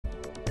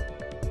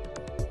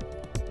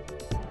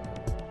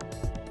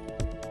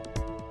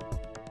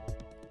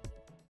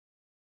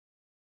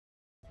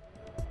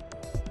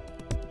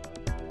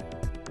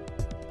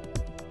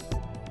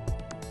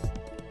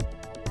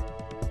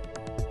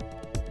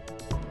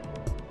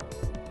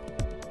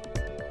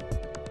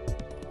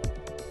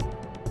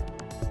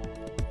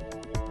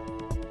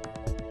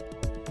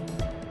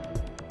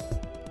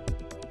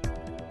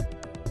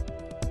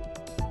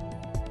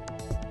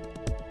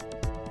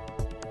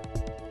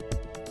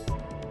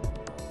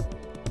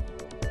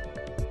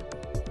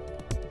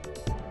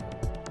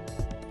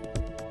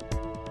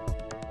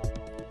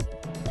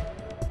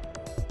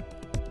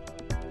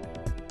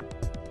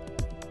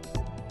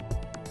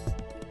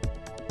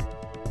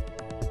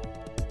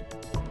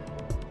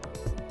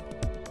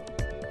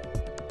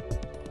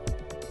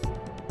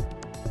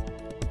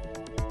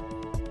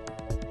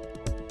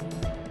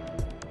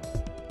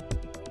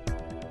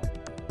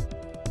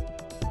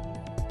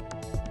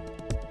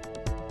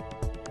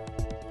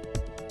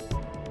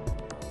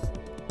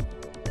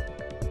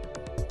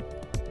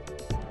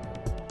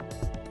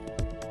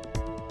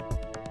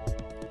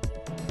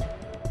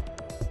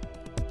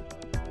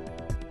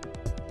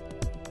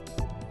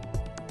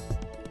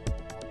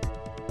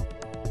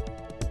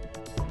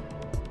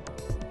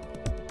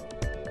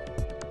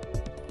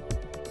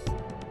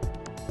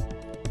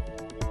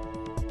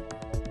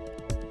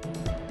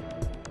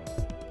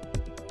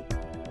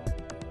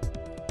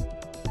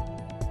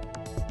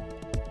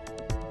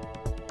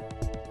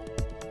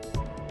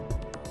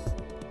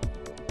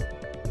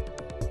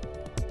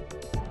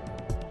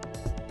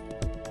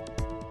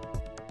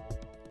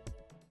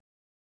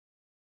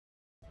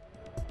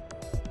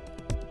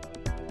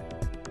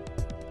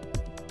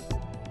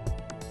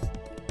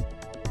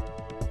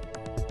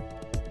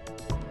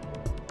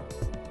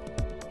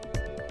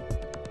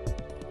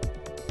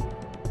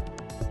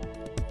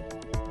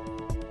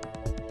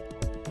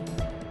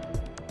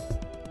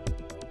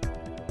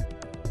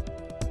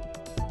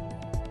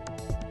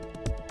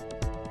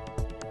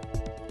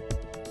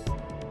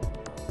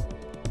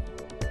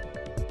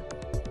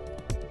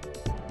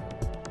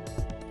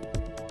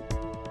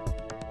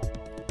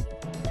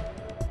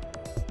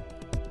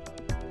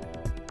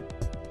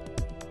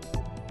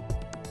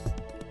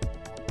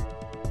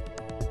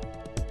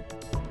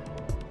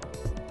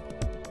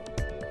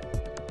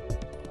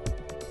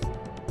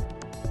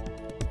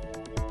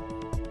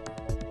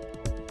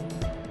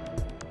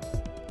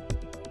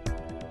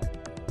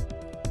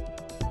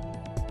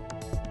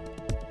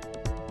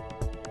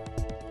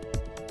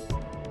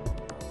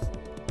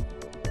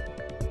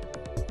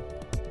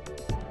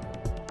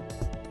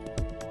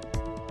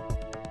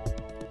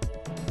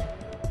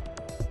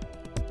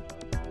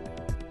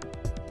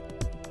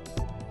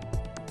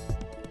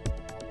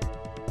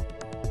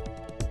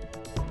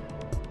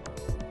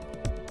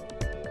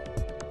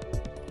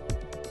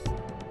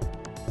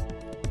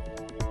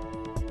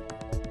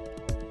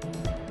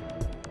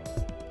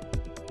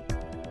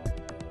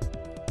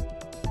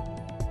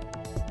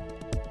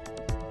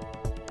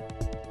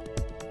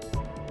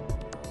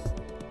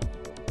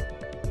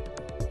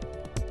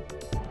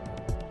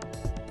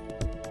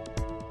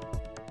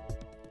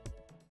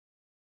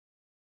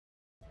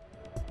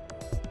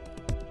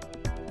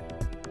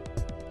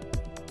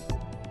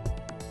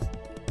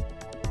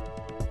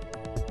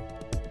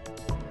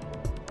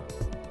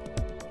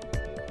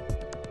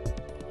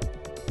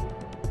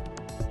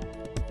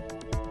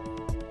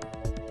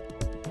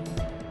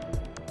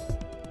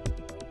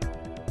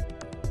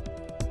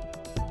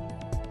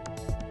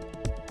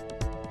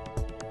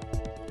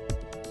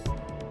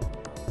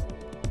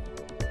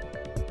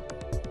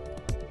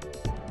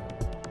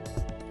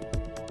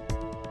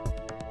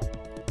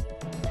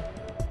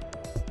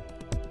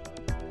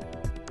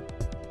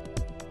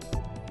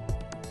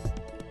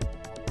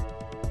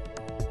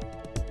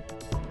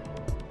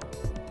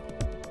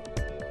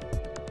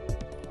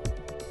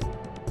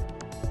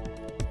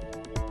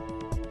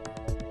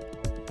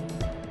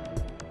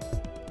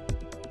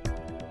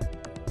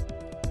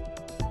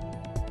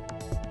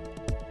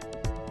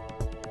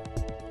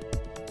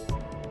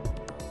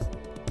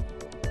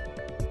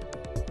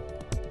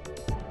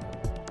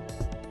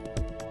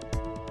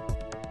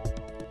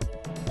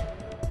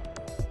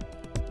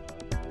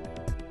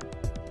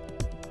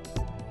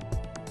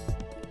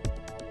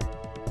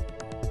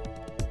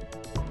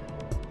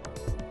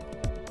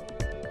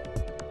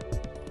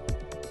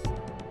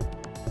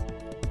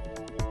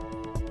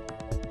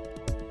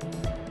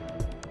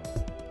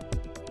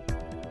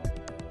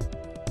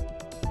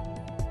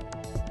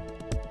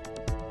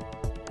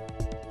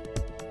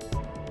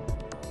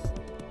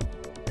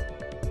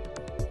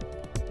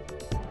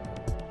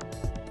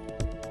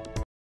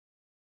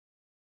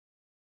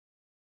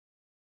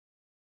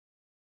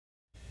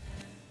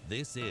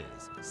This is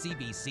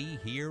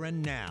CBC Here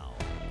and Now.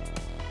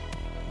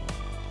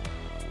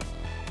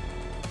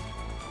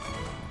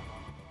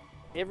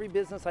 Every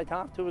business I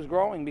talk to is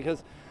growing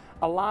because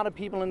a lot of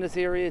people in this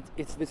area,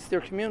 it's their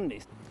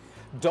communities.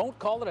 Don't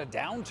call it a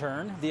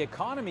downturn. The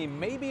economy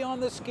may be on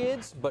the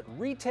skids, but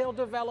retail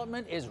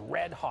development is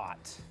red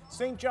hot.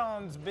 St.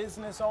 John's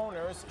business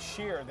owners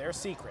share their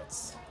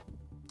secrets.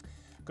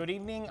 Good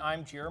evening,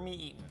 I'm Jeremy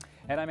Eaton.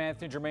 And I'm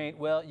Anthony Germain.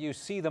 Well, you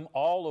see them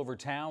all over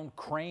town,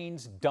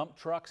 cranes, dump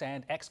trucks,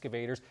 and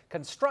excavators.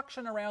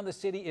 Construction around the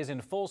city is in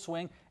full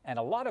swing, and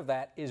a lot of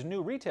that is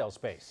new retail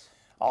space.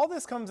 All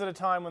this comes at a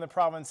time when the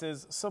province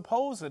is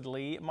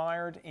supposedly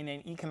mired in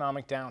an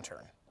economic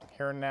downturn.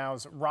 Here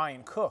Now's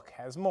Ryan Cook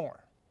has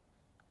more.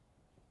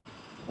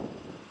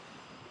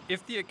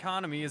 If the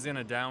economy is in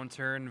a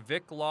downturn,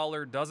 Vic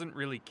Lawler doesn't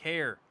really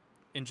care.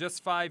 In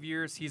just 5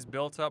 years, he's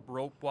built up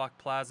Rope Walk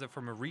Plaza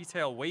from a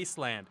retail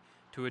wasteland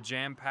to a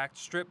jam-packed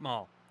strip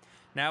mall.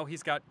 Now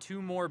he's got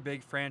 2 more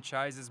big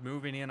franchises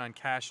moving in on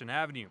Cashin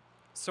Avenue.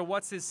 So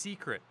what's his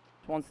secret?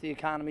 Once the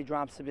economy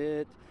drops a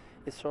bit,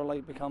 it sort of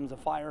like becomes a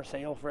fire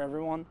sale for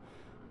everyone.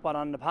 But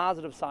on the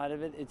positive side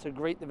of it, it's a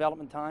great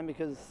development time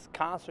because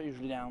costs are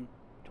usually down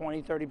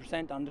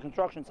 20–30% on the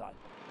construction side.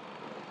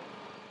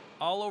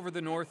 All over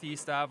the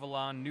Northeast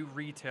Avalon, new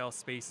retail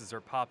spaces are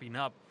popping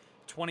up.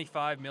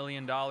 $25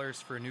 million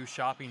for a new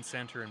shopping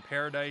center in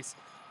Paradise,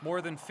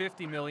 more than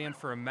 $50 million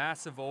for a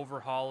massive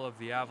overhaul of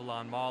the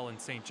Avalon Mall in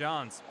St.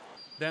 John's.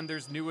 Then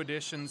there's new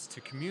additions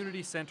to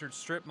community-centered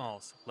strip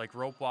malls like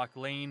Rope Walk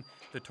Lane,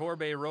 the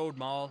Torbay Road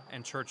Mall,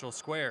 and Churchill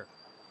Square.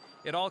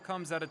 It all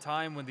comes at a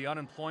time when the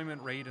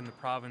unemployment rate in the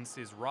province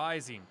is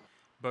rising,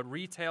 but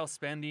retail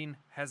spending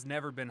has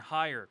never been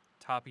higher,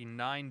 topping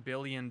 $9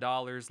 billion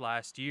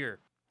last year.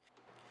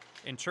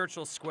 In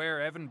Churchill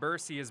Square, Evan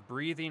Bursey is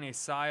breathing a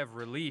sigh of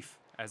relief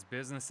as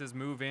businesses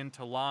move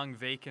into long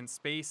vacant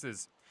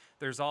spaces.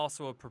 There's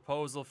also a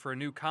proposal for a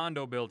new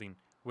condo building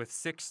with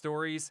 6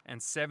 stories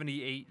and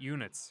 78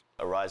 units.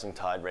 A rising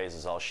tide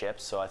raises all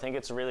ships, so I think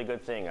it's a really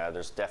good thing.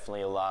 There's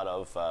definitely a lot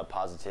of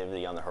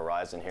positivity on the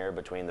horizon here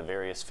between the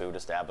various food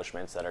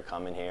establishments that are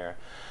coming here.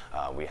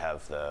 We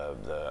have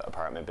the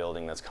apartment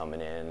building that's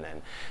coming in,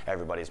 and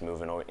everybody's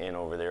moving in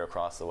over there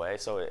across the way,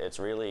 so it's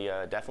really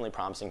definitely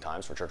promising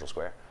times for Churchill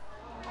Square.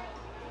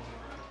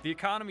 The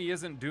economy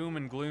isn't doom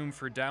and gloom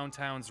for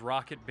downtown's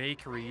Rocket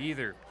Bakery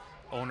either.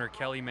 Owner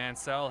Kelly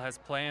Mansell has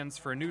plans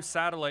for a new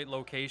satellite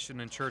location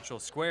in Churchill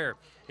Square,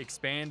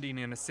 expanding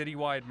in a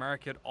citywide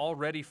market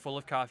already full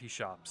of coffee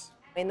shops.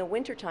 In the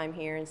wintertime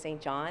here in St.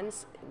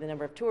 John's, the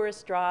number of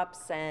tourists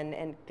drops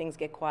and things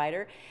get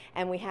quieter,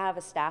 and we have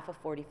a staff of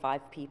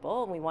 45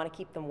 people, and we want to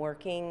keep them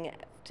working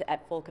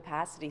at full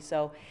capacity,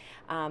 so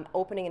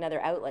opening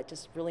another outlet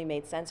just really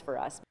made sense for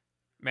us.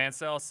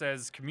 Mansell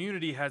says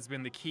community has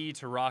been the key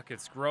to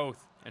Rocket's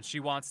growth, and she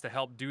wants to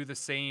help do the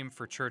same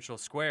for Churchill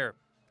Square.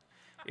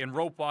 In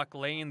Rope Walk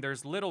Lane,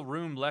 there's little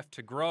room left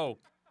to grow.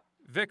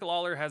 Vic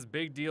Lawler has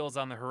big deals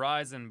on the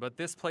horizon, but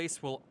this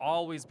place will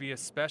always be a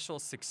special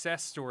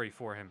success story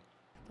for him.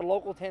 The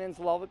local tenants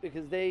love it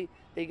because they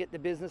get the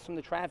business from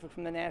the traffic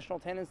from the national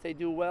tenants. They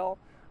do well.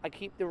 I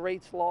keep the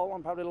rates low.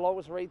 I'm probably the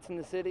lowest rates in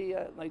the city.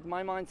 Like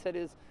my mindset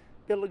is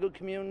build a good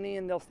community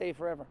and they'll stay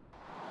forever.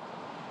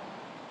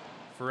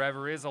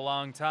 Forever is a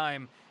long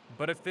time,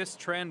 but if this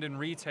trend in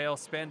retail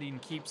spending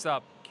keeps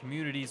up,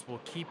 communities will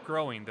keep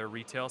growing their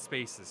retail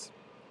spaces.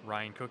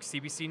 Ryan Cook,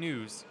 CBC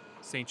News,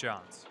 St.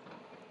 John's.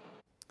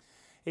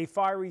 A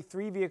fiery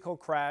 3-vehicle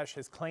crash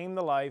has claimed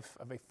the life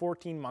of a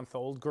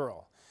 14-month-old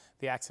girl.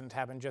 The accident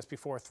happened just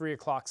before 3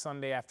 o'clock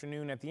Sunday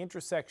afternoon at the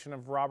intersection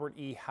of Robert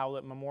E.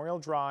 Howlett Memorial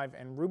Drive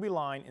and Ruby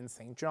Line in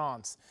St.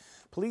 John's.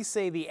 Police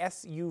say the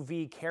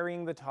SUV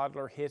carrying the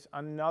toddler hit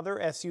another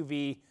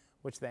SUV,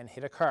 which then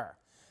hit a car.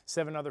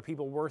 7 other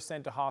people were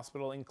sent to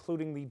hospital,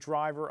 including the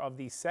driver of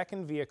the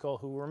second vehicle,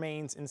 who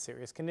remains in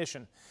serious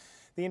condition.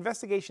 The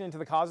investigation into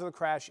the cause of the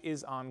crash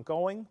is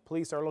ongoing.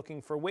 Police are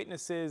looking for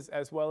witnesses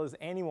as well as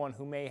anyone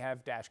who may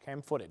have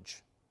dashcam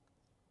footage.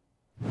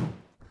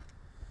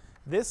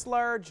 This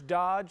large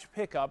Dodge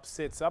pickup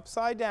sits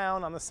upside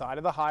down on the side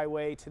of the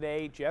highway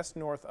today just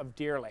north of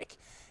Deer Lake.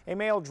 A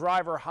male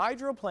driver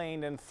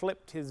hydroplaned and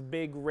flipped his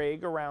big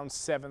rig around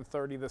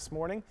 7:30 this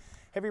morning.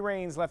 Heavy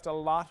rains left a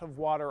lot of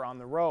water on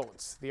the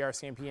roads. The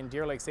RCMP in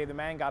Deer Lake say the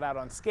man got out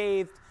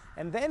unscathed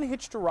and then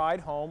hitched a ride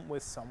home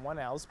with someone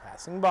else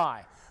passing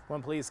by.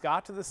 When police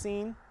got to the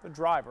scene, the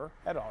driver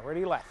had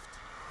already left.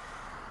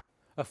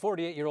 A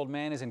 48-year-old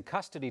man is in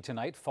custody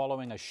tonight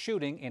following a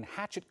shooting in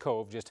Hatchet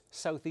Cove, just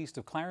southeast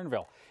of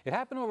Clarenville. It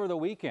happened over the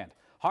weekend.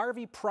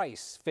 Harvey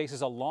Price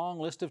faces a long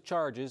list of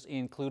charges,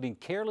 including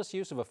careless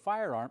use of a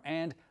firearm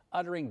and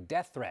uttering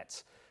death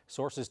threats.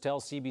 Sources tell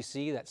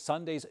CBC that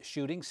Sunday's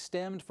shooting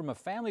stemmed from a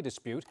family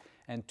dispute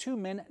and 2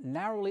 men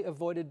narrowly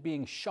avoided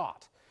being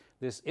shot.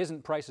 This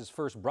isn't Price's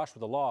first brush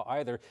with the law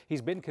either.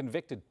 He's been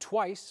convicted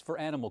twice for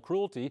animal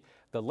cruelty,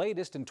 the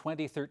latest in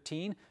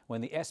 2013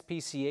 when the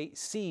SPCA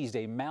seized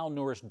a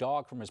malnourished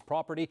dog from his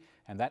property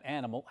and that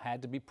animal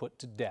had to be put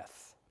to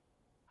death.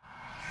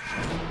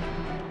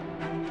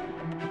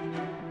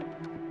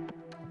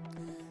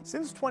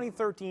 Since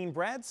 2013,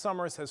 Brad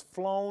Summers has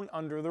flown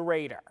under the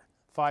radar.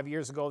 5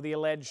 years ago, the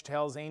alleged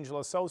Hells Angel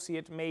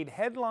associate made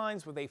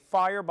headlines with a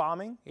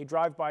firebombing, a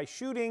drive-by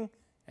shooting,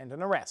 and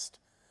an arrest.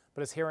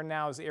 But as Here and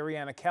Now's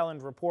Ariana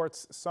Kelland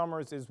reports,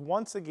 Summers is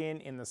once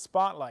again in the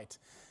spotlight,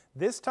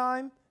 this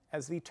time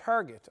as the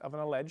target of an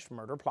alleged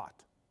murder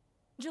plot.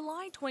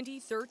 July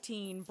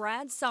 2013,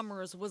 Brad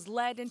Summers was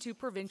led into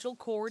provincial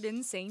court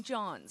in St.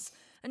 John's.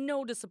 A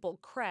noticeable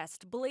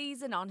crest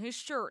blazoned on his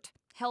shirt,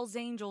 Hells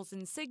Angels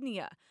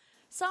insignia.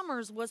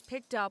 Summers was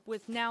picked up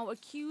with now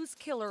accused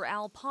killer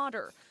Al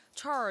Potter,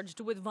 charged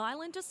with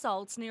violent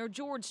assaults near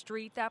George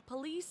Street that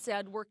police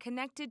said were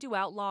connected to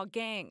outlaw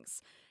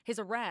gangs. His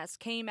arrest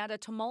came at a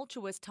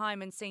tumultuous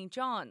time in St.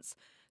 John's.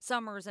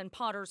 Summers and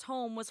Potter's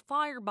home was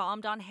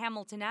firebombed on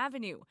Hamilton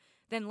Avenue.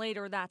 Then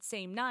later that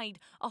same night,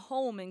 a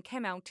home in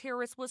Kemount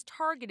Terrace was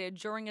targeted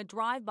during a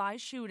drive-by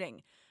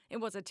shooting. It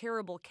was a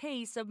terrible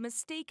case of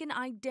mistaken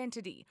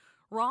identity,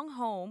 wrong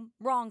home,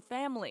 wrong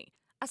family.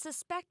 A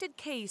suspected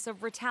case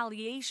of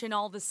retaliation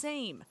all the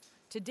same.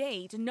 To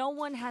date, no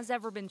one has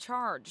ever been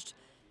charged.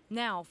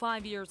 Now,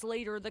 5 years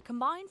later, the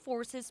Combined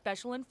Forces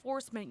Special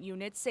Enforcement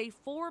Unit say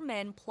 4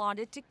 men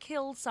plotted to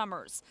kill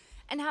Summers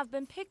and have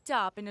been picked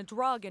up in a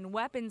drug and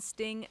weapons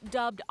sting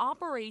dubbed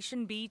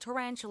Operation B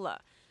Tarantula.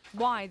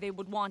 Why they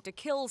would want to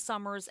kill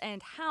Summers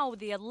and how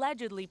they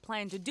allegedly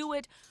plan to do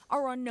it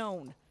are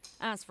unknown.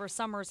 As for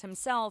Summers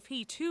himself,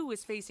 he too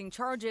is facing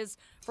charges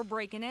for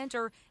break and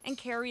enter and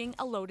carrying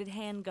a loaded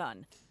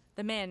handgun.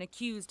 The men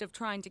accused of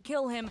trying to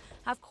kill him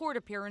have court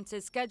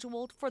appearances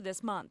scheduled for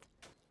this month.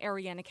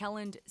 Ariana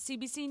Kelland,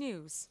 CBC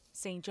News,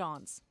 St.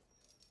 John's.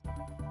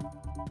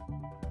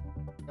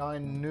 I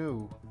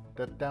knew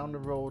that down the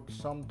road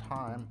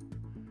sometime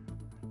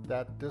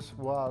that this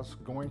was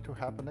going to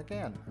happen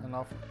again, and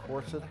of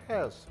course it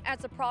has. As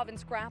the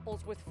province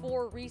grapples with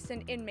 4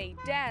 recent inmate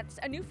deaths,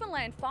 a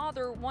Newfoundland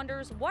father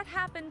wonders what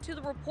happened to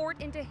the report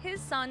into his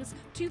son's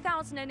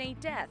 2008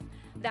 death.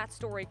 That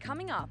story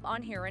coming up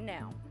on Here and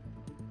Now.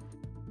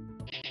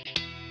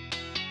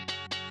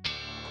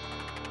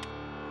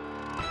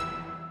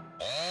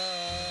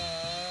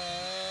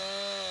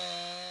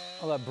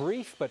 Well, a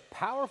brief but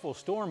powerful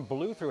storm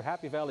blew through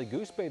Happy Valley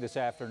Goose Bay this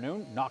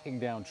afternoon, knocking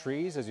down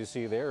trees, as you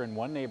see there in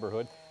one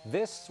neighborhood.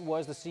 This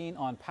was the scene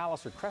on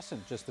Palliser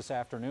Crescent just this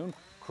afternoon.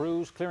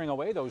 Crews clearing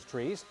away those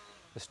trees.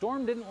 The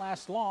storm didn't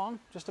last long,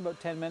 just about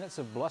 10 minutes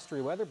of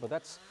blustery weather, but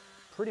that's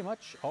pretty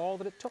much all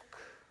that it took.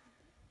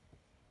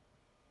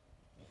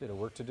 Bit of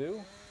work to do.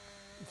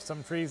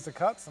 Some trees to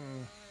cut,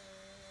 some...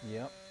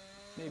 Yep.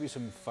 Maybe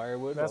some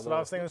firewood. That's what I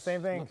was thinking, the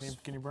same thing.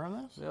 Can you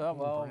burn this? Yeah,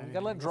 well, you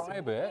gotta let it dry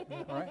a bit,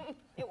 all right?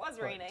 It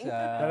was raining.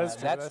 That is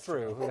true. That's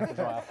true. We have to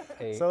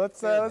dry so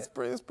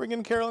let's bring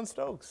in Carolyn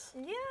Stokes.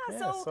 Yeah,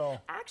 so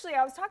actually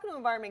I was talking to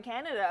Environment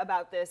Canada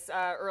about this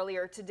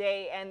earlier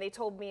today, and they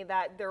told me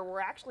that there were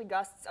actually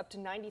gusts up to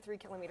 93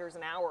 kilometers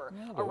an hour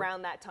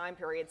around that time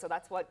period. So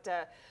that's what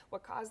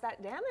caused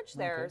that damage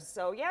there. Okay.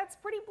 So yeah, it's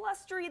pretty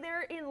blustery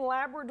there in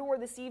Labrador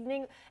this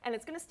evening, and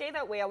it's going to stay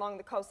that way along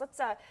the coast. Let's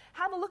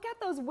have a look at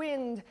those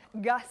wind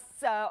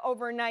gusts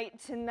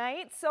overnight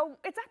tonight. So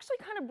it's actually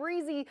kind of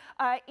breezy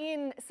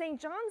in St.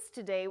 John's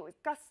today,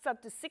 with gusts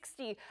up to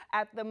 60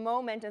 at the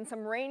moment and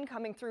some rain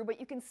coming through, but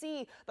you can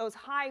see those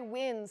high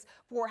winds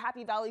for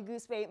Happy Valley,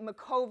 Goose Bay,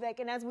 Makkovik,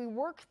 and as we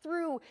work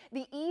through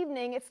the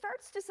evening, it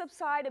starts to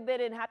subside a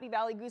bit in Happy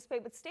Valley, Goose Bay,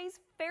 but stays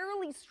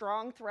fairly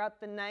strong throughout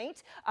the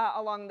night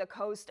along the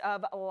coast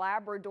of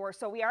Labrador.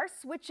 So we are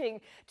switching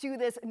to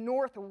this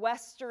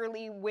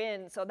northwesterly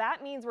wind, so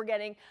that means we're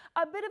getting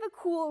a bit of a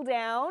cool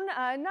down,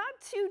 not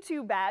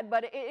too bad,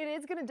 but it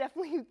is going to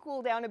definitely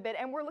cool down a bit,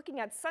 and we're looking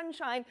at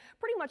sunshine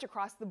pretty much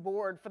across the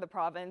board for the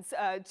province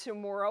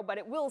tomorrow, but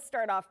it will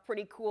start off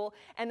pretty cool.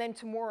 And then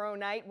tomorrow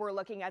night, we're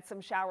looking at some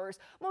showers,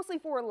 mostly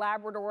for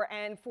Labrador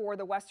and for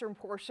the western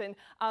portion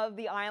of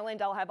the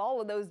island. I'll have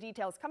all of those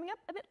details coming up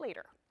a bit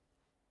later.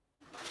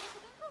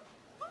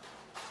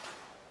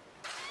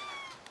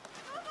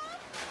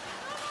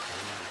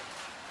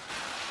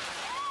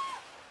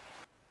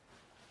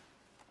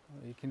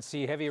 You can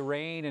see heavy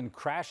rain and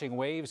crashing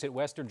waves hit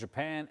western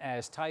Japan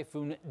as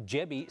Typhoon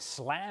Jebi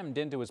slammed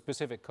into its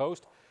Pacific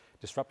coast,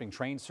 disrupting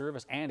train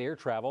service and air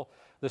travel.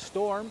 The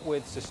storm,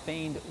 with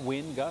sustained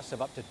wind gusts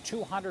of up to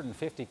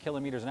 250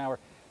 kilometers an hour,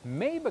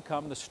 may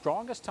become the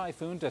strongest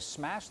typhoon to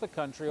smash the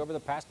country over the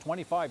past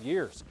 25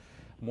 years.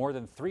 More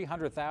than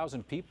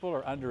 300,000 people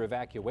are under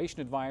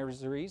evacuation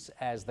advisories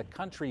as the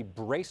country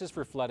braces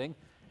for flooding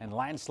and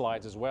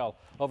landslides as well.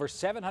 Over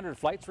 700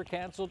 flights were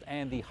canceled,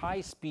 and the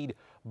high-speed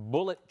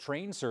bullet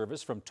train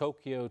service from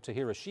Tokyo to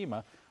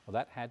Hiroshima, well,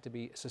 that had to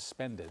be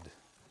suspended.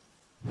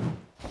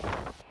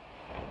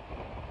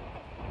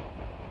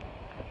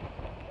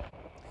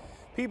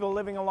 People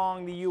living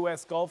along the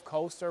U.S. Gulf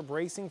Coast are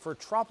bracing for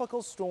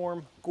Tropical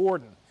Storm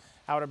Gordon.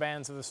 Outer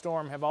bands of the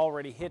storm have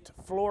already hit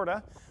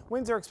Florida.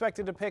 Winds are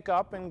expected to pick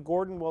up, and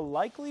Gordon will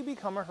likely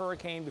become a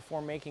hurricane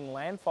before making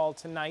landfall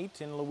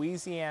tonight in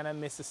Louisiana,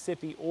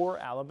 Mississippi, or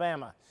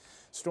Alabama.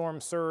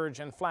 Storm surge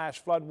and flash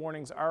flood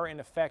warnings are in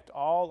effect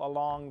all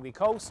along the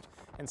coast,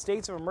 and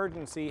states of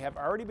emergency have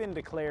already been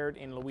declared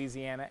in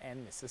Louisiana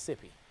and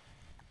Mississippi.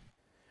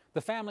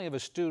 The family of a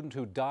student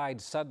who died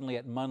suddenly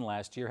at Munn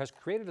last year has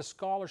created a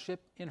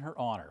scholarship in her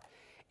honor.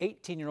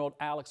 18-year-old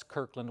Alex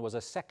Kirkland was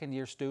a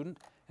second-year student,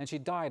 and she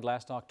died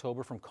last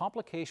October from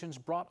complications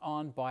brought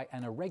on by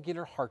an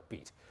irregular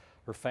heartbeat.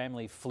 Her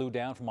family flew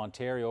down from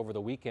Ontario over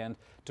the weekend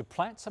to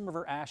plant some of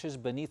her ashes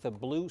beneath a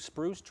blue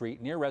spruce tree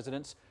near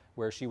residence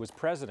where she was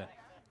president.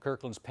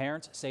 Kirkland's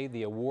parents say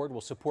the award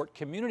will support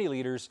community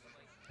leaders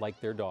like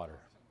their daughter.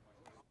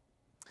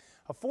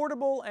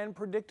 Affordable and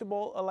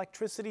predictable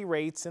electricity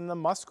rates in the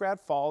Muskrat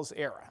Falls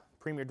era.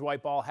 Premier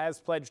Dwight Ball has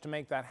pledged to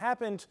make that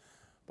happen,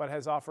 but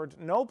has offered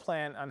no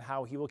plan on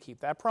how he will keep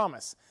that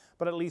promise.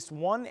 But at least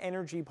one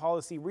energy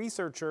policy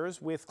researcher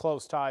with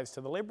close ties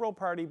to the Liberal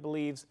Party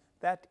believes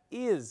that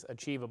is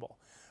achievable.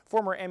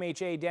 Former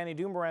MHA Danny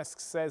Dumaresque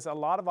says a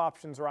lot of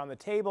options are on the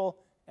table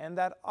and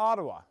that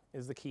Ottawa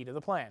is the key to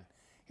the plan.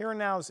 Here and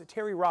Now's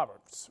Terry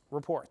Roberts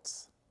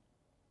reports.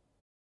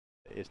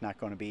 It's not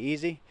going to be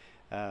easy,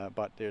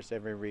 but there's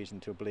every reason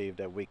to believe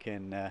that we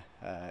can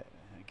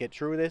get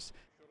through this.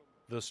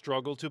 The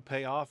struggle to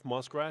pay off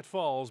Muskrat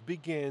Falls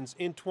begins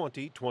in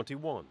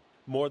 2021.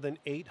 More than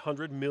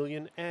 $800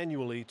 million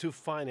annually to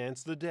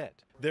finance the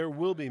debt. There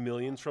will be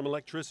millions from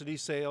electricity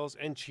sales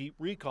and cheap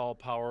recall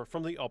power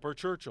from the Upper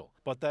Churchill,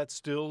 but that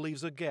still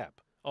leaves a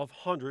gap of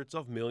hundreds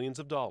of millions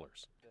of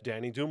dollars.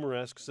 Danny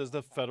Dumaresque says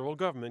the federal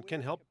government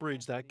can help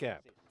bridge that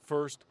gap.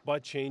 First, by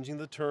changing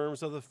the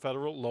terms of the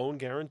federal loan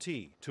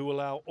guarantee to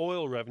allow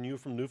oil revenue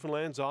from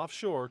Newfoundland's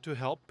offshore to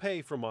help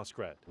pay for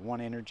Muskrat.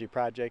 One energy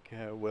project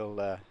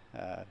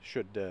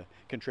should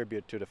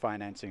contribute to the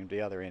financing of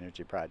the other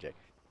energy project.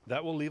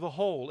 That will leave a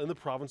hole in the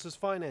province's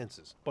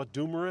finances, but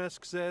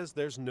Dumaresque says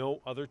there's no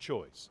other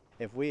choice.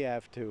 If we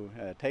have to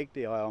take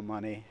the oil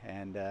money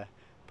and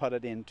put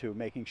it into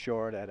making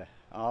sure that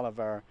all of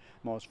our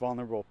most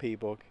vulnerable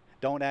people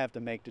don't have to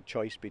make the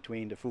choice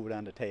between the food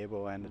on the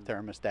table and the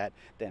thermostat,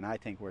 then I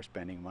think we're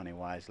spending money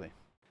wisely.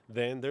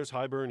 Then there's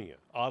Hibernia.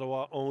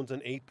 Ottawa owns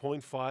an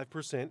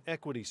 8.5%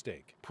 equity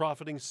stake,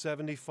 profiting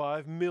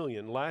 $75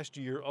 million last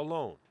year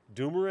alone.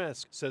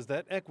 Dumaresque says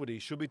that equity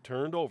should be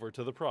turned over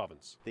to the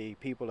province. The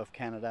people of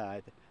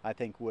Canada, I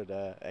think, would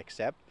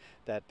accept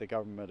that the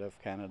government of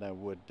Canada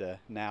would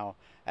now,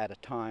 at a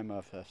time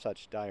of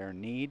such dire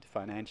need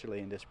financially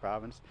in this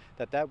province,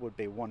 that would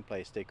be one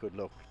place they could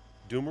look.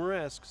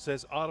 Dumaresque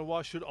says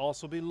Ottawa should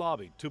also be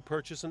lobbied to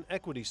purchase an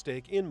equity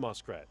stake in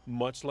Muskrat,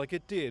 much like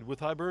it did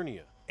with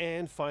Hibernia,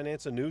 and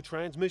finance a new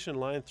transmission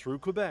line through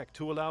Quebec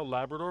to allow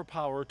Labrador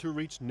Power to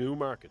reach new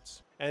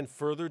markets. And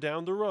further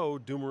down the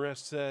road,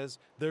 Dumaresque says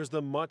there's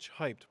the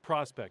much-hyped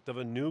prospect of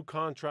a new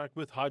contract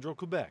with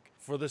Hydro-Quebec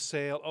for the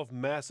sale of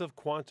massive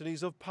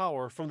quantities of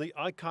power from the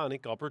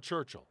iconic Upper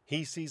Churchill.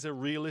 He sees a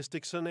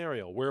realistic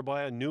scenario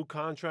whereby a new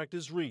contract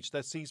is reached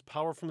that sees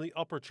power from the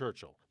Upper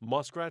Churchill,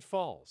 Muskrat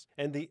Falls,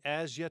 and the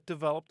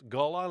as-yet-developed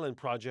Gull Island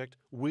project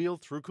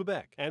wheeled through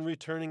Quebec and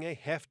returning a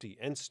hefty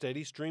and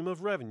steady stream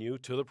of revenue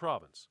to the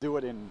province. Do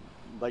it in,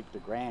 like, the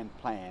grand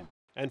plan.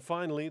 And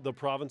finally, the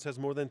province has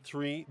more than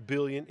 $3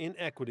 billion in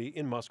equity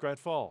in Muskrat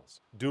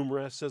Falls.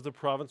 Dumaresque says the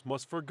province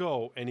must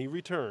forgo any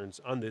returns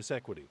on this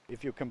equity.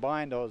 If you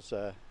combine those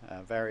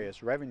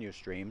various revenue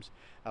streams,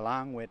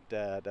 along with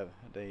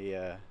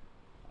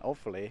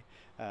hopefully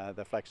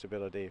the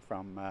flexibility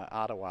from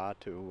Ottawa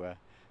to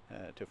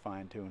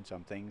fine-tune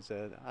some things,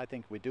 I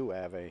think we do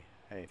have a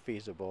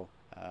feasible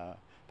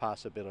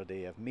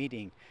possibility of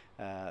meeting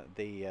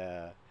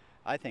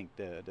I think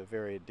the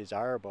very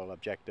desirable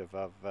objective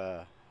of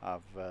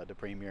the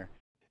Premier.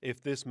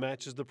 If this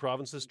matches the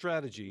province's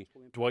strategy,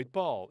 Dwight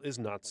Ball is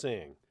not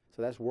saying.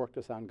 So that's work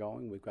that's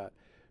ongoing. We've got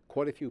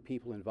quite a few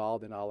people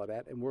involved in all of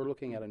that, and we're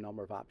looking at a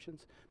number of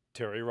options.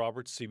 Terry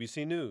Roberts,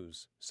 CBC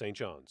News, St.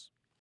 John's.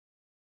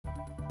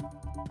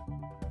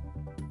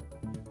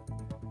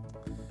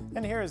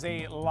 And here's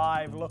a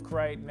live look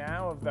right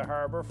now of the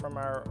harbor from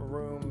our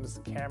room's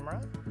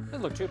camera.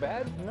 Doesn't look too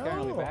bad. No. Karen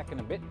will be back in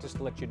a bit just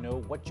to let you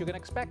know what you can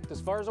expect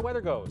as far as the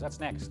weather goes. That's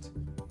next.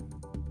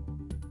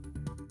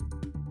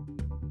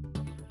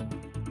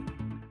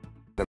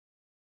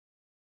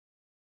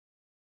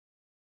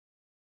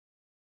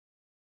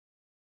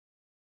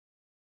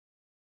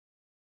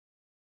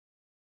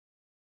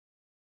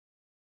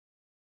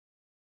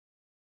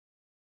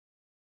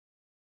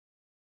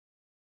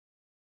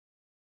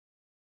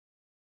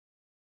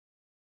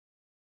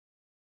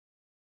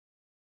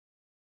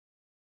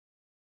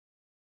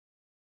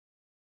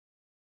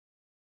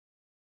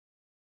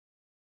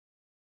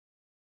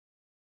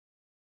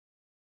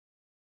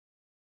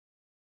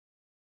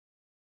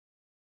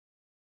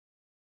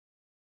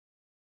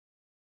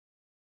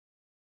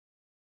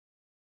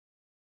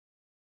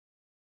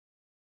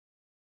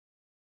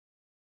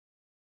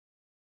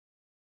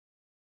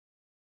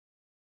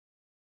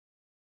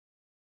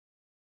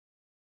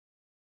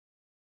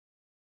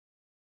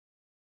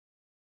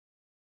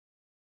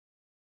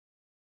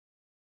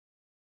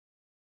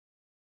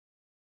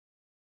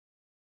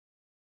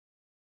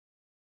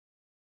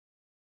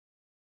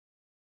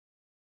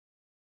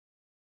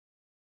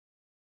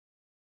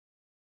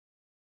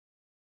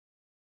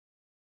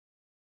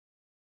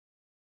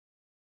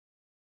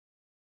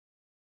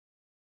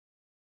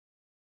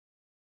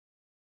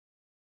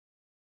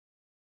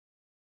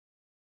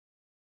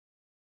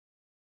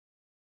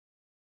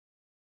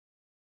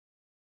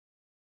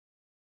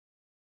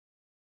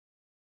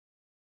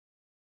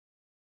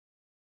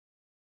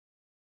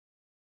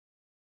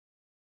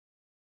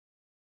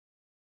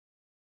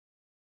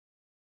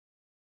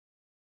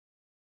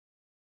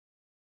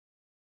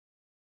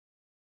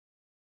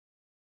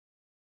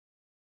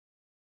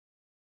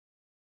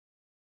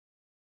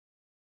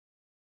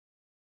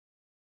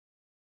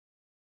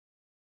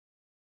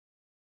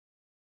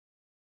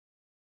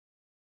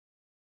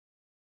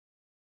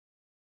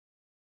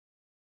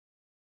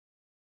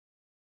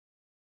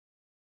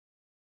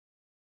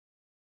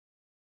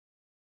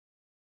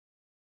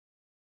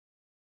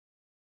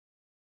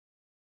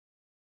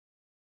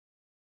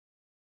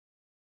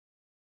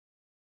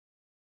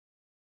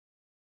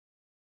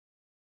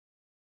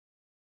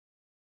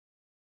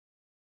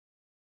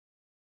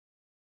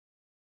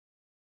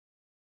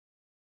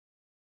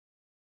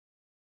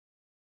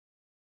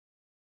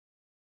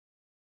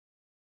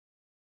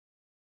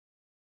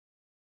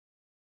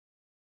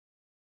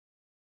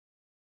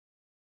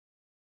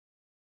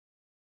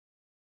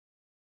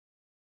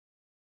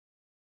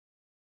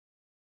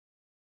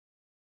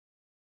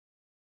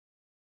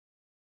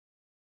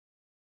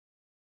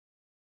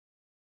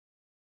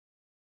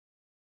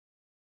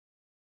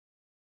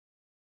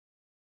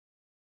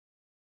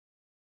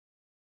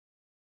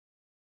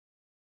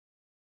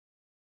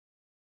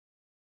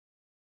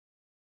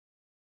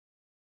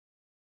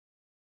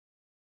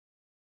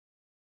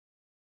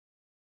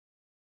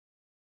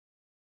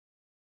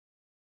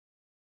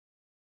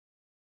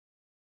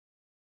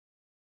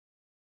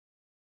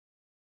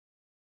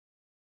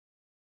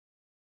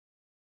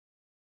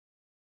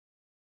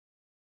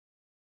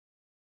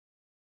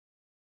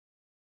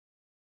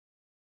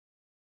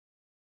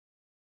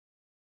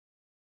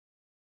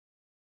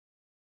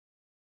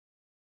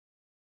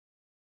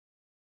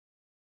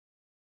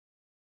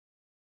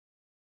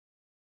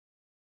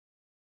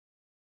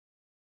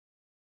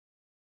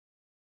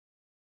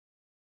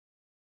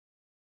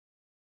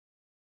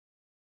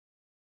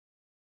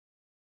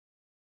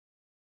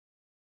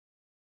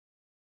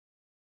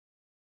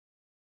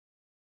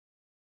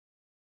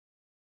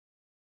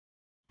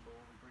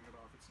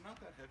 not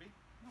that heavy.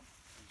 No.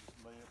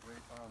 Just lay it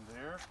right on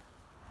there.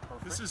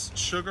 Perfect. This is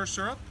sugar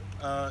syrup.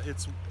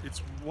 It's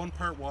 1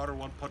 part water,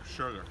 1 part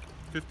sugar.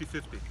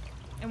 50-50.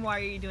 And why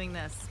are you doing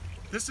this?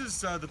 This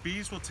is, the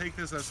bees will take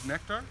this as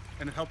nectar,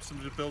 and it helps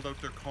them to build out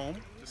their comb.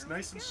 Just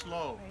nice and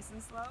slow. Nice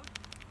and slow.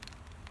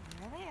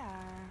 There they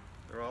are.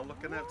 They're all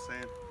looking out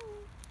saying,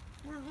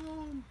 we're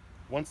home.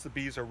 Once the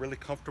bees are really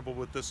comfortable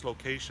with this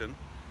location,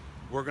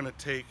 we're gonna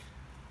take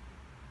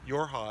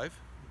your hive,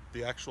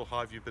 the actual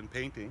hive you've been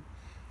painting,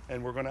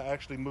 and we're gonna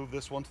actually move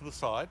this one to the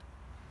side,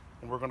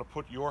 and we're gonna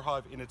put your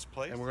hive in its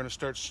place, and we're gonna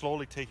start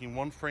slowly taking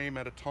 1 frame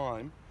at a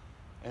time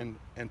and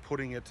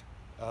putting it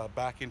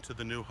back into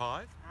the new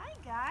hive. Hi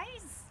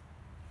guys,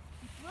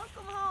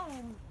 welcome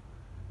home.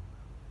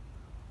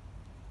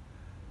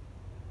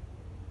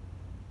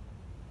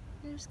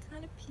 They're just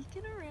kind of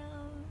peeking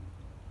around.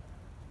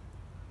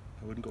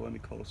 I wouldn't go any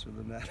closer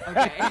than that.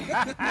 Okay.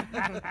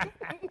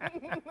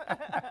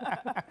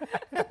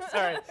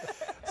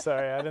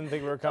 Sorry, I didn't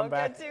think we were coming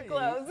back. Don't get too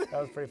close.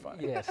 That was pretty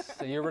funny. Yes,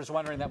 so you were just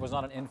wondering that was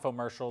not an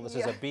infomercial. This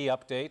is a bee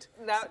update.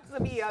 That's the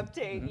bee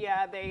update.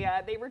 Yeah,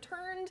 they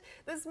returned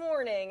this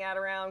morning at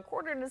around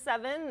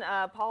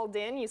 6:45. Paul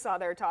Dinn, you saw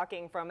there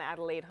talking from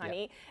Adelaide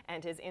Honey,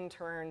 and his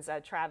interns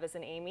Travis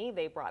and Amy.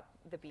 They brought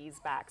the bees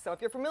back. So if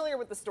you're familiar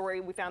with the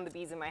story, we found the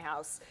bees in my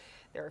house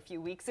there a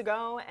few weeks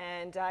ago,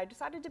 and I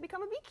decided to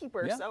become a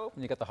beekeeper. Yeah. So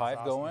And you got the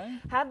hive going.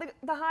 have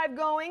the hive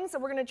going, so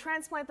we're going to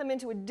transplant them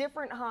into a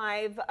different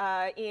hive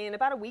in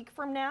about a week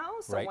from now.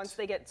 So once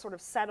they get sort of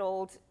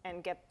settled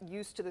and get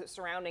used to the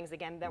surroundings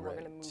again, then we're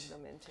going to move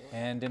them into.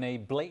 And in a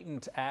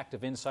blatant act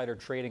of insider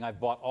trading, I've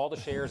bought all the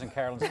shares in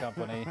Carolyn's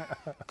company.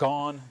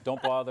 Gone.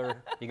 Don't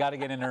bother. You got to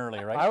get in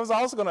early, right? I was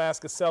also going to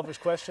ask a selfish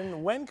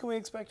question. When can we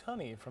expect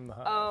honey from the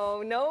hive?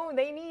 Oh, no,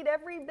 they need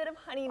every bit of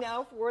honey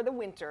now for the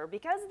winter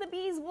because the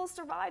bees will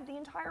survive the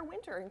entire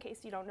winter. In case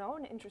you don't know,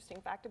 an interesting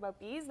fact about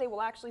bees, they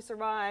will actually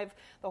survive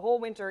the whole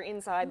winter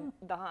inside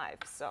the hive.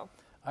 So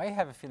I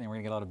have a feeling we're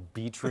going to get a lot of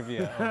bee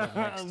trivia over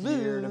the next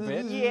year and a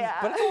bit. Yeah.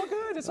 But it's all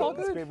good. It's all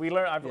good. We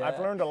learn. I've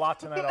learned a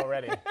lot tonight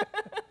already.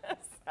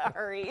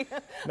 Sorry.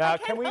 Now, I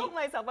can't help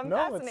myself. I'm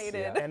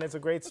fascinated. And it's a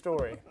great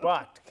story.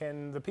 But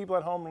can the people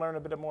at home learn a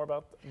bit more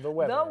about the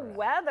weather? The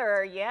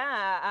weather,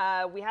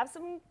 yeah. We have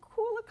some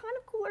kind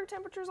of cooler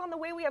temperatures on the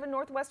way. We have a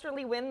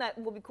northwesterly wind that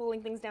will be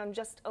cooling things down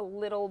just a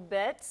little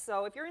bit.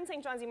 So if you're in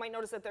St. John's, you might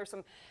notice that there's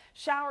some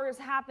showers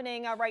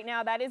happening right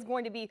now. That is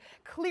going to be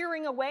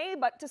clearing away.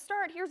 But to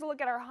start, here's a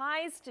look at our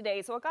highs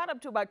today. So it got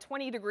up to about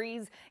 20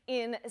 degrees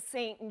in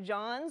St.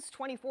 John's,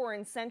 24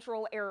 in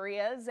central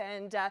areas,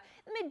 and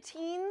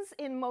mid-teens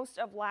in most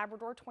of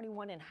Labrador,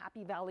 21 in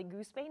Happy Valley,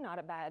 Goose Bay. Not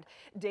a bad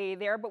day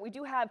there. But we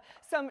do have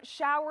some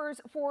showers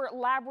for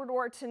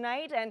Labrador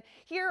tonight. And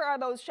here are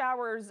those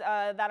showers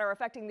that are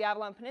affecting the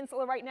Avalon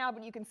Peninsula right now,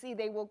 but you can see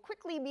they will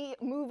quickly be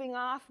moving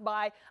off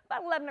by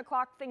about 11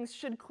 o'clock. Things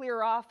should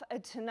clear off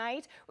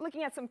tonight. We're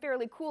looking at some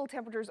fairly cool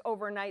temperatures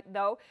overnight,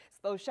 though. So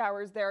those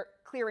showers, they're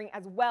clearing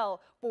as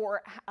well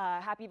for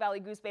Happy Valley,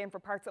 Goose Bay, and for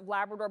parts of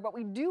Labrador. But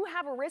we do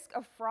have a risk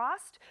of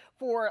frost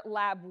for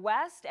Lab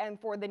West and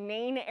for the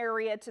Nain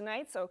area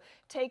tonight. So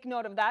take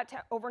note of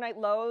that. Overnight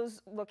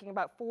lows looking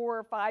about 4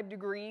 or 5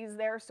 degrees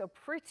there. So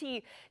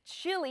pretty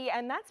chilly.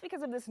 And that's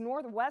because of this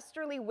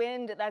northwesterly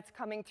wind that's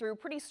coming through.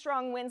 Pretty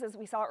strong winds, as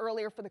we saw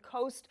earlier, for the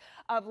coast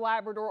of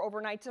Labrador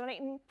overnight tonight,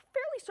 and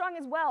fairly strong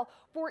as well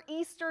for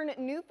eastern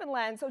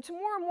Newfoundland. So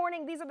tomorrow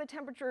morning, these are the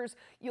temperatures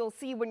you'll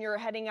see when you're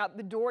heading out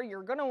the door.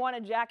 You're going to want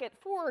a jacket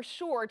for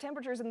sure.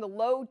 Temperatures in the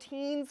low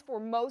teens for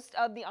most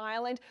of the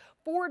island.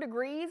 4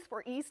 degrees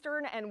for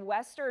eastern and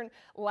western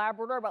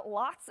Labrador, but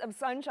lots of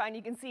sunshine.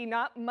 You can see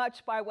not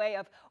much by way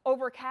of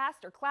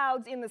overcast or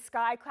clouds in the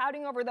sky.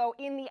 Clouding over, though,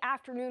 in the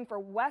afternoon for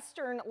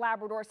western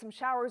Labrador. Some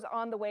showers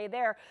on the way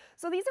there.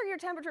 So these are your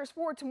temperatures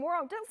for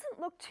tomorrow. Doesn't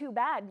look too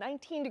bad.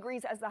 19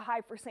 degrees as the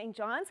high for St.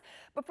 John's.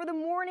 But for the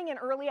morning and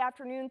early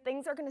afternoon,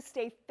 things are going to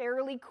stay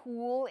fairly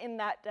cool in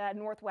that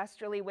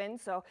northwesterly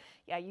wind. So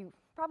yeah, you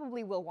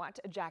probably will want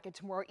a jacket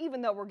tomorrow,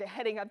 even though we're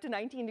heading up to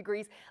 19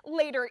 degrees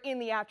later in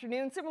the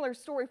afternoon. Similar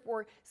story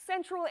for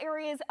central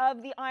areas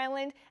of the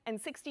island,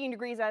 and 16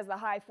 degrees as the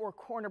high for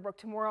Corner Brook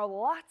tomorrow.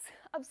 Lots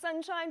of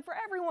sunshine for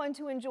everyone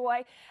to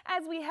enjoy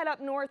as we head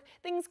up north.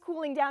 Things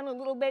cooling down a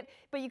little bit,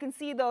 but you can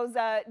see those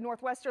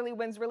northwesterly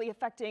winds really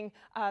affecting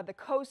the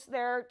coast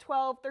there.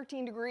 12,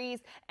 13 degrees,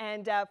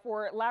 and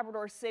for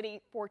Labrador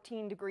City,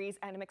 14 degrees,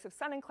 and a mix of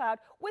sun and cloud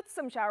with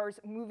some showers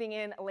moving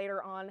in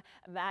later on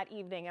that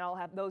evening. And I'll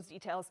have those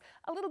details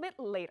a little bit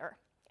later.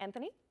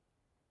 Anthony?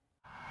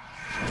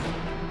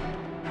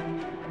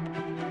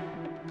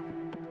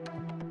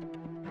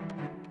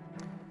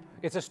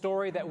 It's a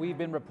story that we've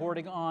been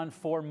reporting on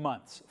for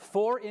months.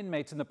 4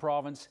 inmates in the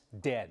province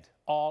dead,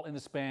 all in the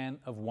span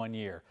of 1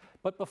 year.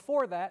 But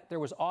before that, there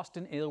was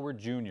Austin Aylward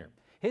Jr.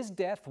 His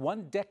death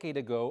 1 decade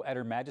ago at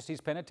Her Majesty's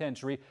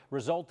Penitentiary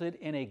resulted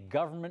in a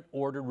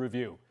government-ordered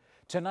review.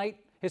 Tonight,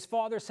 his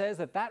father says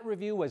that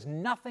review was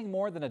nothing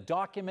more than a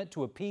document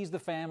to appease the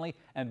family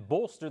and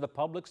bolster the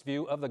public's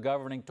view of the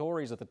governing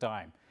Tories at the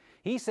time.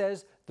 He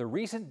says the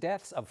recent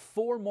deaths of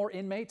 4 more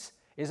inmates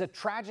is a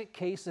tragic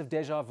case of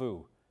deja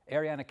vu.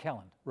 Ariana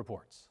Kelland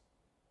reports.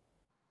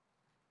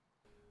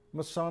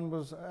 My son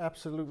was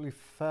absolutely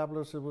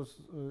fabulous. It was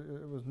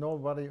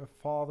nobody, a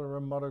father or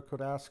mother,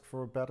 could ask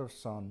for a better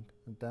son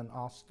than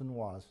Austin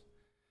was.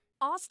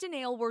 Austin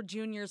Aylward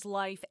Jr.'s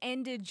life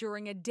ended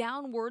during a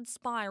downward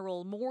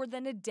spiral more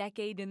than a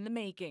decade in the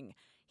making.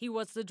 He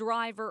was the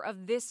driver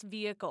of this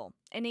vehicle,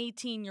 an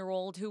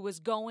 18-year-old who was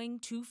going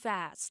too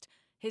fast.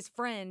 His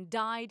friend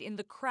died in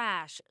the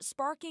crash,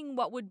 sparking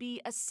what would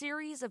be a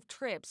series of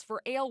trips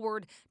for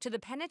Aylward to the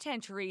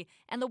penitentiary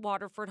and the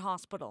Waterford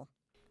Hospital.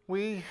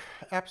 We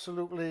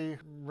absolutely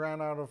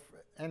ran out of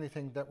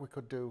anything that we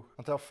could do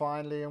until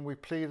finally, and we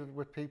pleaded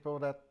with people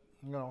that,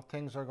 you know,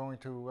 things are going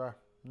to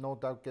no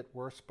doubt get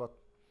worse,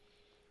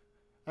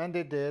 and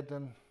they did,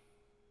 and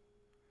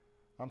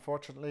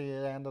unfortunately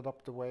it ended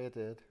up the way it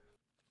did.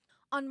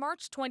 On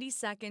March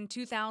 22,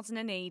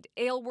 2008,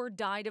 Aylward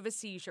died of a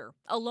seizure,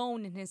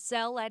 alone in his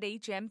cell at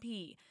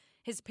HMP.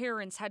 His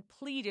parents had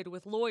pleaded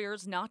with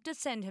lawyers not to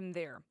send him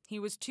there. He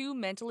was too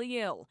mentally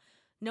ill.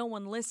 No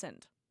one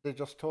listened. They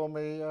just told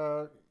me,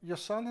 your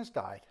son has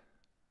died.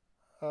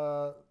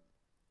 So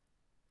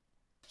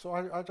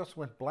I just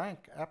went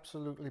blank,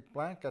 absolutely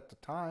blank at the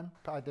time.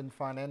 I didn't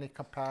find any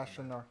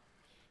compassion, or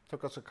it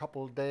took us a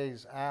couple of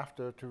days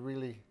after to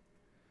really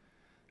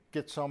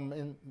get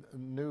some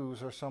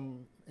news or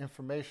some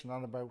information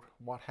on about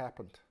what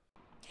happened.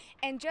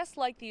 And just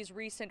like these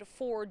recent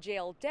 4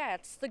 jail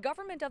deaths, the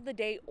government of the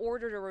day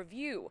ordered a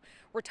review.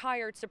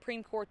 Retired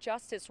Supreme Court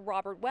Justice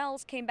Robert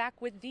Wells came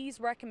back with these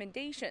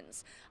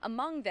recommendations.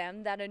 Among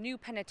them, that a new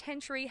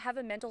penitentiary have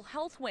a mental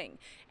health wing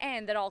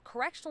and that all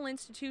correctional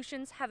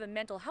institutions have a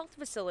mental health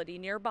facility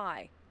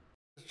nearby.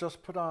 It's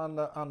just put on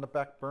the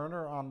back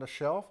burner, on the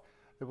shelf.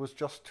 It was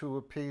just to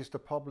appease the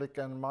public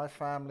and my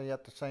family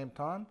at the same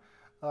time.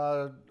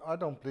 I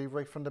don't believe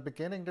right from the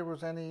beginning there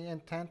was any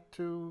intent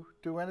to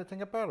do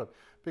anything about it,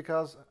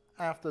 because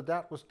after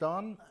that was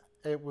done,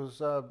 it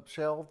was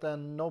shelved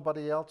and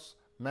nobody else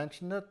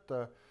mentioned it.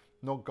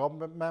 No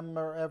government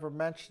member ever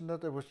mentioned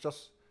it. It was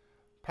just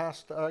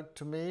passed out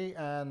to me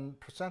and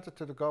presented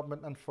to the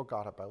government and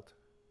forgot about,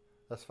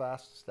 as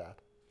fast as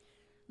that.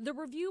 The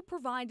review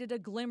provided a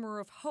glimmer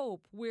of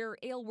hope where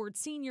Aylward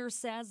Sr.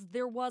 says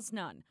there was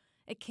none.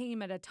 It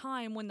came at a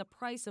time when the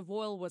price of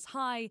oil was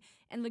high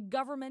and the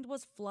government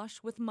was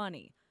flush with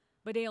money.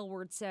 But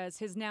Aylward says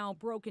his now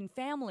broken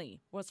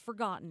family was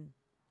forgotten.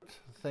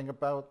 The thing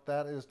about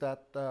that is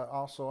that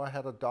also I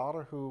had a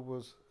daughter who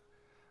was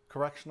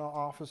correctional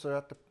officer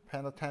at the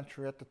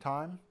penitentiary at the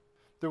time.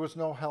 There was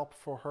no help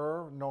for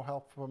her, no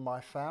help for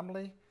my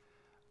family,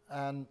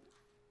 and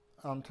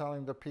I'm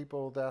telling the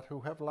people that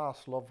who have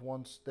lost loved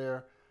ones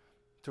there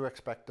to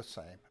expect the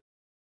same.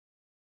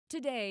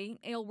 Today,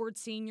 Aylward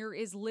Sr.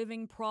 is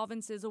living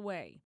provinces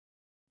away.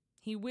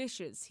 He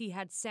wishes he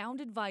had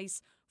sound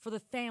advice for the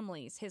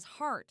families his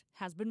heart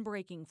has been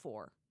breaking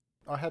for.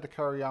 I had to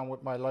carry on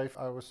with my life.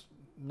 I was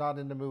not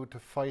in the mood to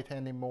fight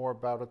anymore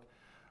about it,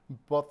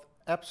 but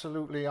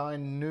absolutely I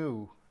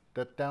knew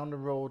that down the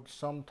road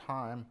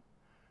sometime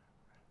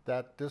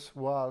that this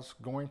was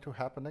going to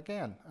happen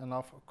again, and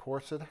of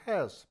course it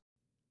has.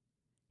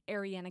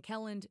 Ariana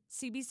Kelland,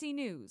 CBC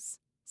News,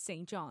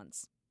 St.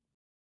 John's.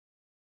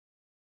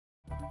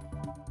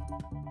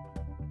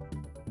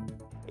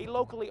 A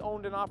locally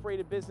owned and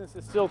operated business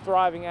is still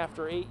thriving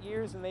after 8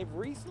 years, and they've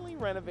recently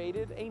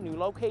renovated a new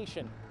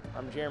location.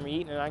 I'm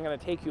Jeremy Eaton, and I'm going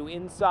to take you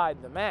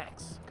inside the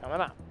Max.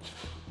 Coming up.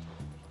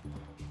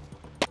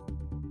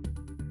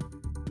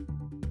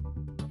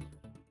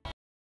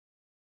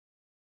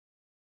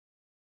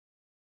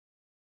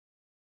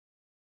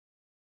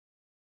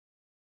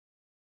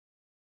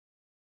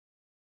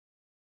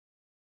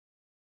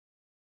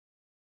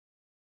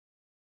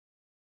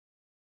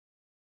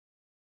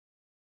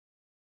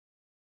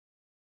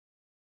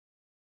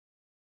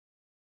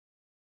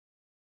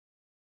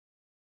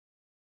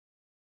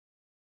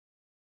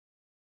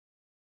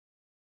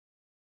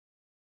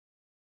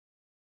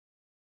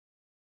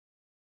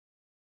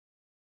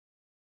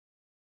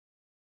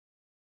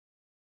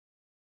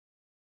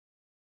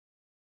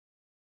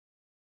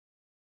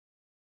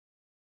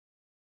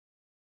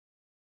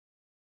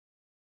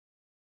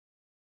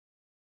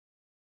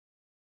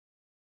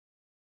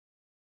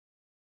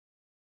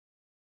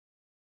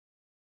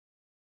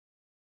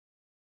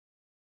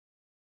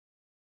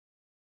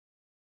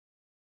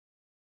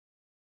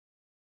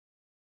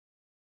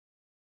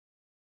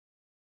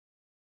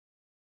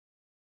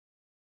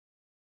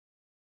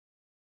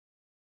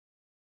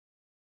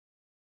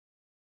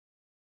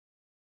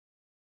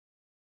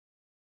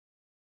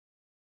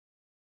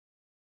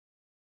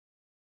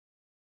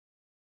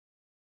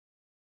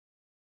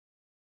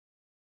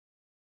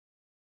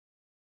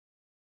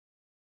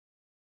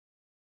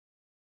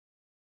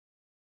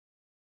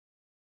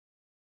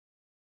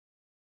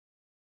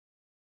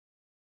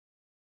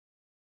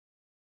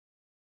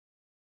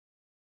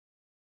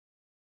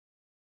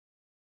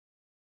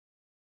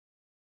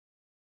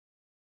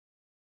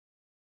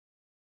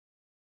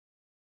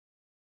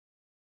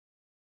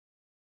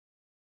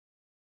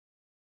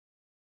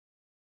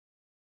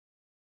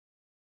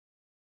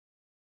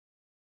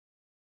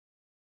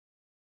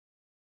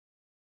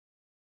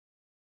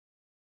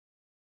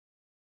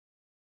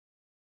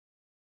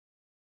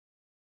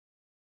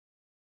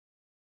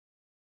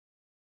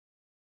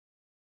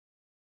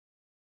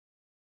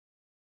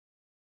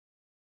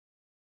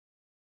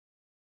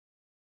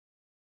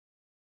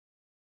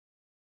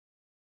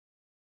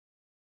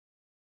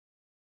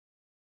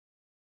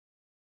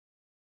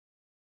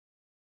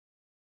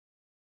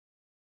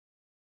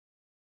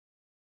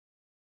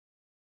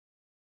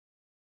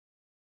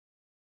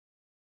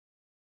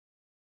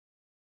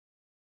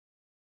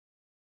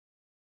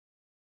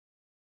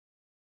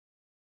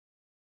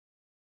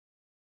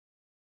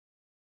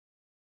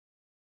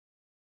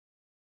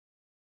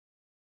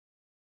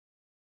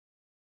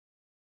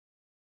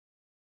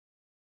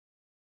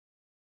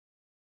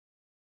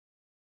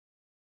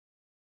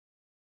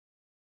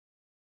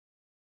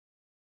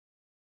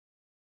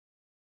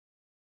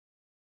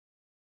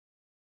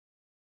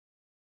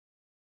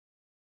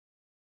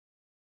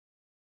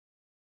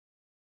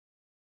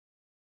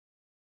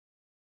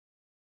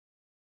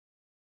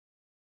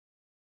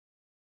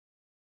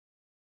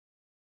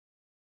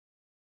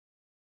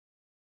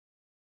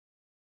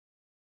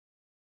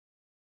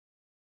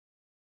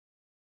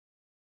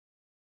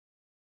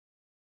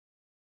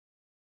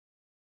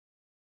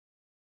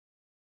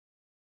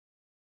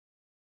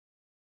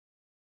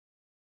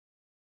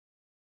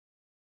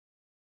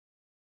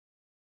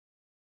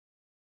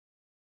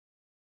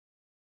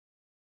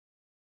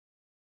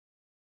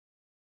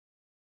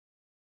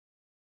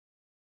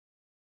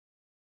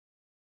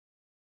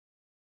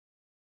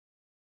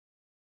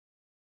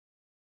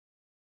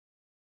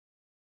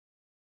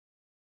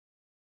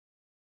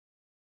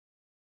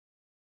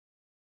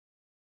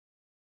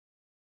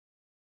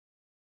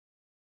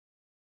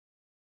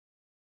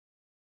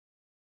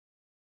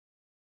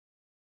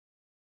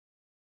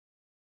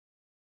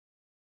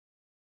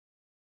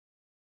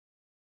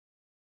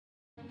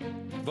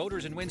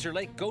 Voters in Windsor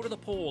Lake go to the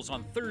polls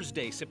on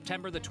Thursday,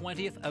 September the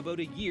 20th, about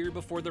a year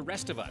before the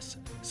rest of us.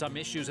 Some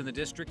issues in the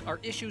district are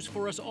issues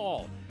for us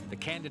all. The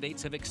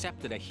candidates have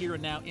accepted a Here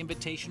and Now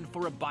invitation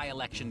for a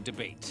by-election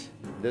debate.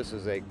 This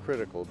is a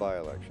critical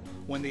by-election.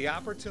 When the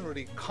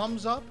opportunity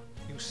comes up,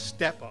 you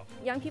step up.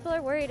 Young people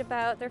are worried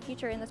about their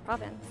future in this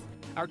province.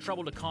 Our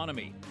troubled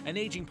economy, an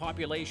aging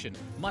population,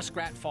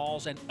 Muskrat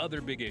Falls, and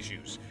other big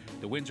issues.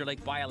 The Windsor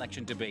Lake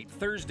by-election debate,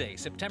 Thursday,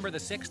 September the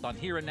 6th on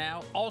Here and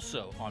Now,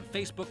 also on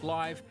Facebook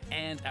Live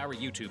and our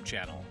YouTube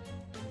channel.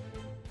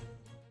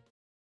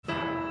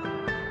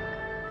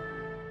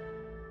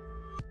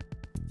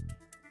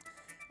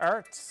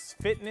 Arts,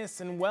 fitness,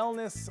 and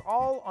wellness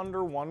all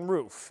under one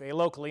roof. A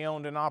locally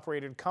owned and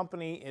operated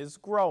company is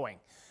growing.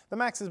 The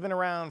Max has been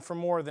around for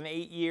more than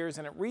 8 years,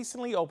 and it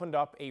recently opened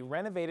up a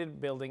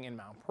renovated building in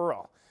Mount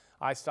Pearl.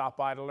 I stopped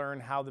by to learn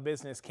how the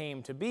business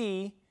came to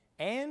be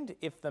and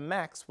if the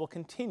Max will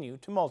continue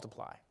to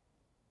multiply.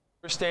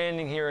 We're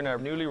standing here in our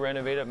newly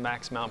renovated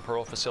Max Mount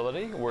Pearl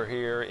facility. We're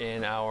here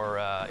in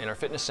our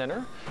fitness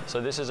center. So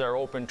this is our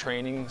open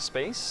training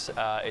space.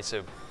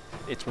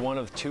 It's one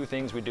of two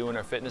things we do in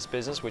our fitness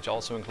business, which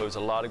also includes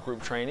a lot of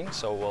group training.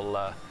 So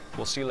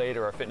we'll see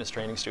later our fitness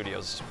training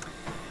studios.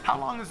 How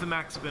long has the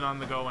Max been on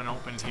the go and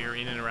opened here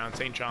in and around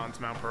St. John's,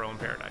 Mount Pearl, and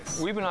Paradise?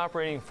 We've been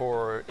operating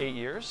for 8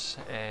 years,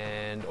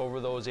 and over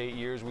those 8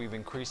 years we've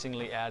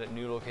increasingly added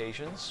new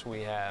locations.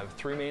 We have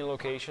 3 main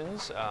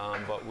locations,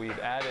 but we've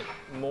added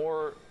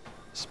more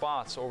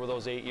spots over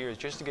those 8 years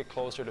just to get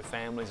closer to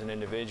families and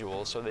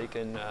individuals so they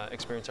can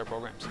experience our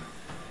programs.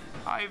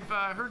 I've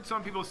heard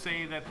some people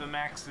say that the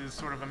Max is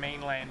sort of a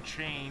mainland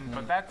chain,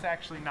 but that's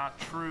actually not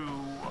true.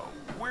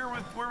 Where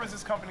was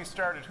this company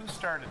started? Who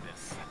started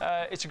this?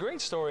 It's a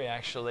great story,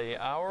 actually.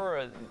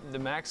 The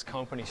Max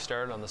company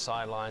started on the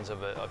sidelines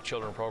of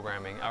children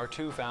programming. Our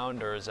 2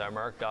 founders,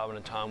 Mark Dobbin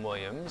and Tom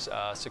Williams,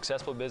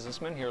 successful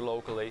businessmen here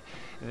locally,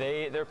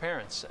 they're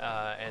parents,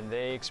 and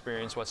they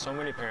experience what so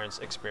many parents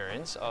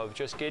experience of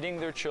just getting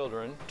their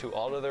children to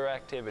all of their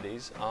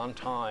activities on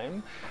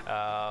time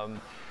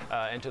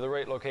and to the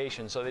right location.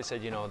 So they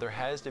said, you know, there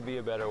has to be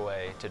a better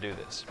way to do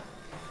this.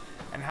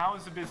 And how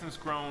has the business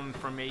grown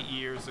from 8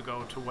 years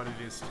ago to what it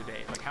is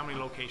today? Like, how many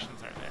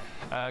locations are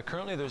there?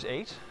 Currently there's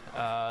 8.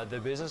 The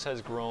business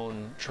has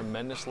grown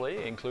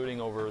tremendously,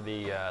 including over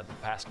the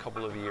past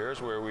couple of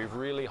years, where we've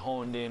really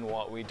honed in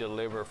what we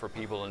deliver for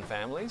people and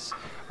families.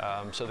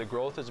 So the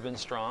growth has been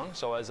strong.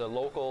 So as a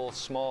local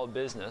small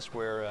business,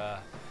 we're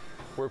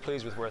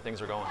pleased with where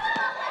things are going.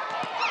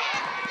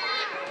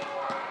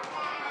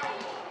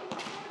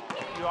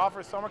 You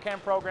offer a summer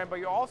camp program, but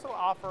you also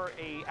offer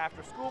a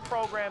after-school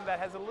program that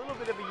has a little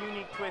bit of a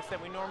unique twist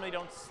that we normally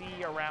don't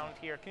see around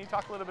here. Can you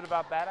talk a little bit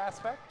about that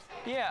aspect?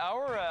 Yeah,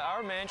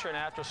 our mantra in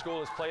after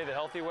school is play the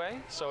healthy way.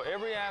 So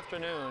every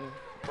afternoon,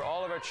 for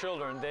all of our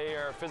children, they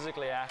are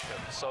physically active.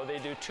 So they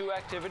do 2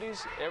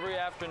 activities every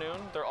afternoon.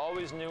 They're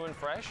always new and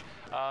fresh.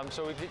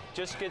 So it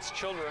just gets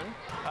children,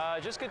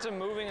 just gets them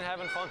moving and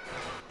having fun.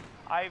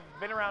 I've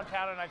been around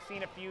town and I've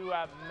seen a few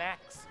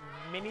Max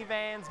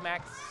minivans,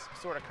 Max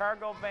sort of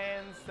cargo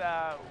vans.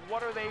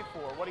 What are they for?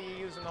 What are you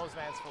using those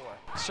vans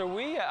for? So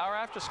our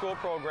after-school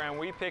program,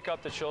 we pick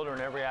up the children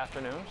every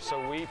afternoon.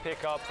 So we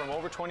pick up from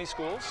over 20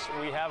 schools.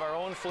 We have our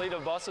own fleet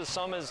of buses,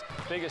 some as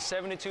big as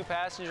 72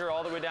 passenger,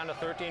 all the way down to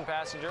 13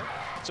 passenger.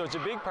 So it's a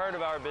big part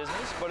of our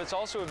business, but it's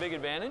also a big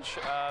advantage.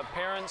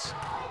 Parents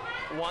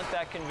want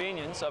that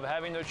convenience of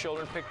having their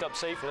children picked up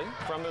safely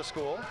from their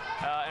school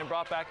and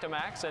brought back to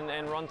Max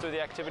and run through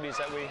the activities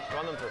that we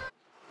run them through.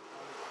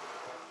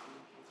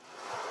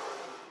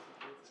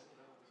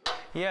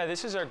 Yeah,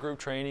 this is our group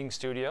training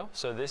studio.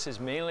 So this is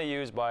mainly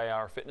used by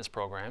our fitness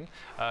program.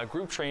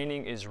 Group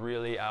training is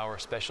really our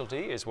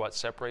specialty, is what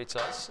separates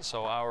us.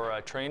 So our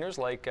trainers,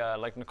 like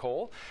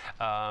Nicole,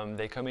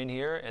 they come in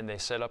here and they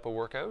set up a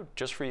workout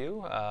just for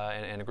you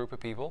and a group of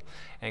people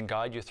and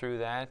guide you through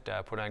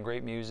that, put on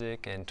great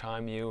music and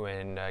time you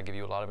and give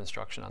you a lot of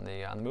instruction on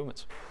the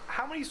movements.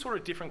 How many sort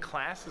of different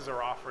classes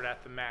are offered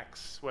at the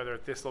Max, whether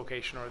at this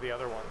location or the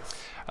other ones?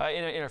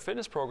 In our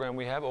fitness program,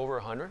 we have over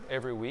 100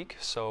 every week.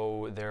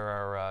 So there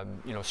are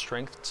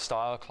strength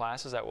style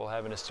classes that we'll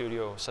have in a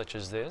studio such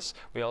as this.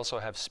 We also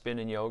have spin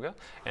and yoga,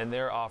 and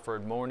they're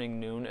offered morning,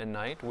 noon, and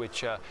night,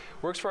 which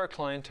works for our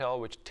clientele,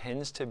 which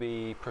tends to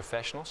be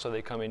professional. So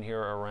they come in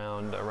here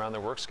around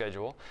their work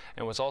schedule.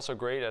 And what's also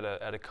great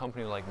at a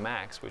company like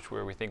Max,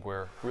 where we think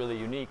we're really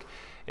unique,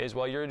 is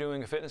while you're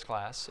doing a fitness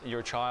class,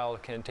 your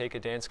child can take a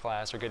dance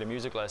class or get a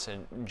music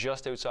lesson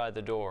just outside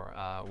the door,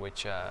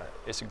 which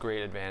is a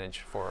great advantage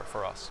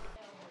for us.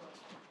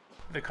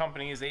 The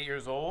company is 8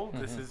 years old.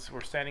 Mm-hmm.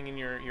 We're standing in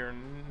your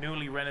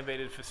newly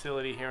renovated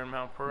facility here in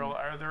Mount Pearl.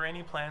 Mm-hmm. Are there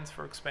any plans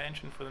for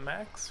expansion for the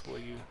Max? Will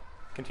you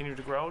continue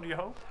to grow, do you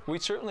hope?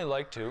 We'd certainly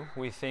like to.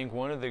 We think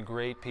one of the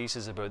great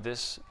pieces about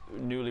this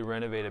newly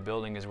renovated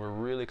building is we're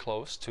really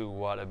close to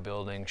what a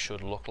building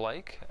should look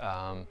like.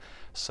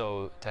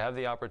 So to have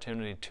the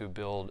opportunity to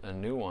build a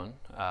new one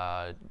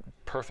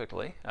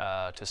perfectly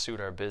to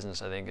suit our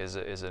business, I think is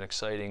an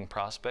exciting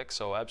prospect.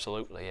 So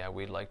absolutely, yeah,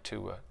 we'd like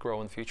to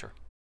grow in the future.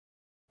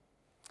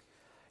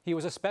 He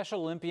was a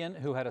Special Olympian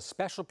who had a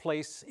special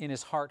place in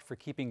his heart for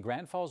keeping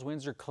Grand Falls,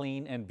 Windsor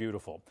clean and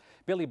beautiful.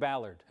 Billy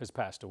Ballard has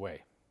passed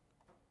away.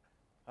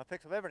 I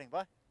fix up everything,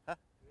 boy. Huh?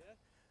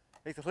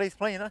 Makes the place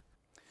clean, huh?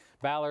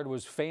 Ballard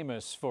was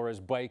famous for his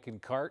bike and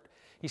cart.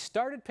 He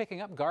started picking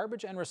up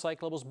garbage and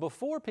recyclables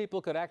before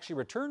people could actually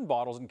return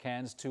bottles and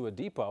cans to a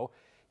depot.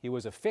 He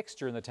was a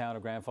fixture in the town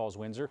of Grand Falls,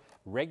 Windsor,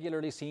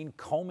 regularly seen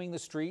combing the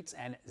streets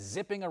and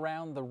zipping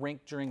around the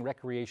rink during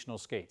recreational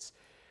skates.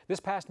 This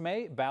past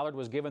May, Ballard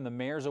was given the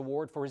Mayor's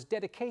Award for his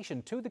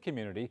dedication to the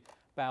community.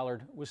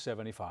 Ballard was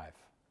 75.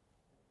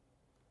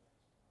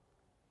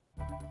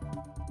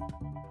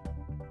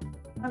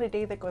 Not a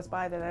day that goes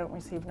by that I don't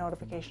receive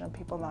notification of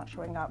people not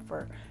showing up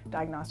for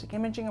diagnostic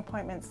imaging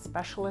appointments,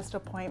 specialist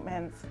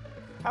appointments.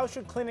 How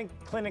should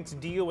clinics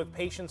deal with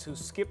patients who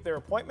skip their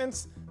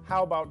appointments?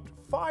 How about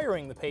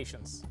firing the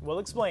patients? We'll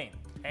explain.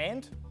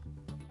 And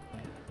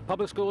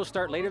public schools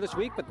start later this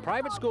week, but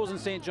private schools in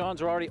St. John's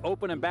are already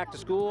open and back to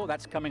school.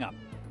 That's coming up.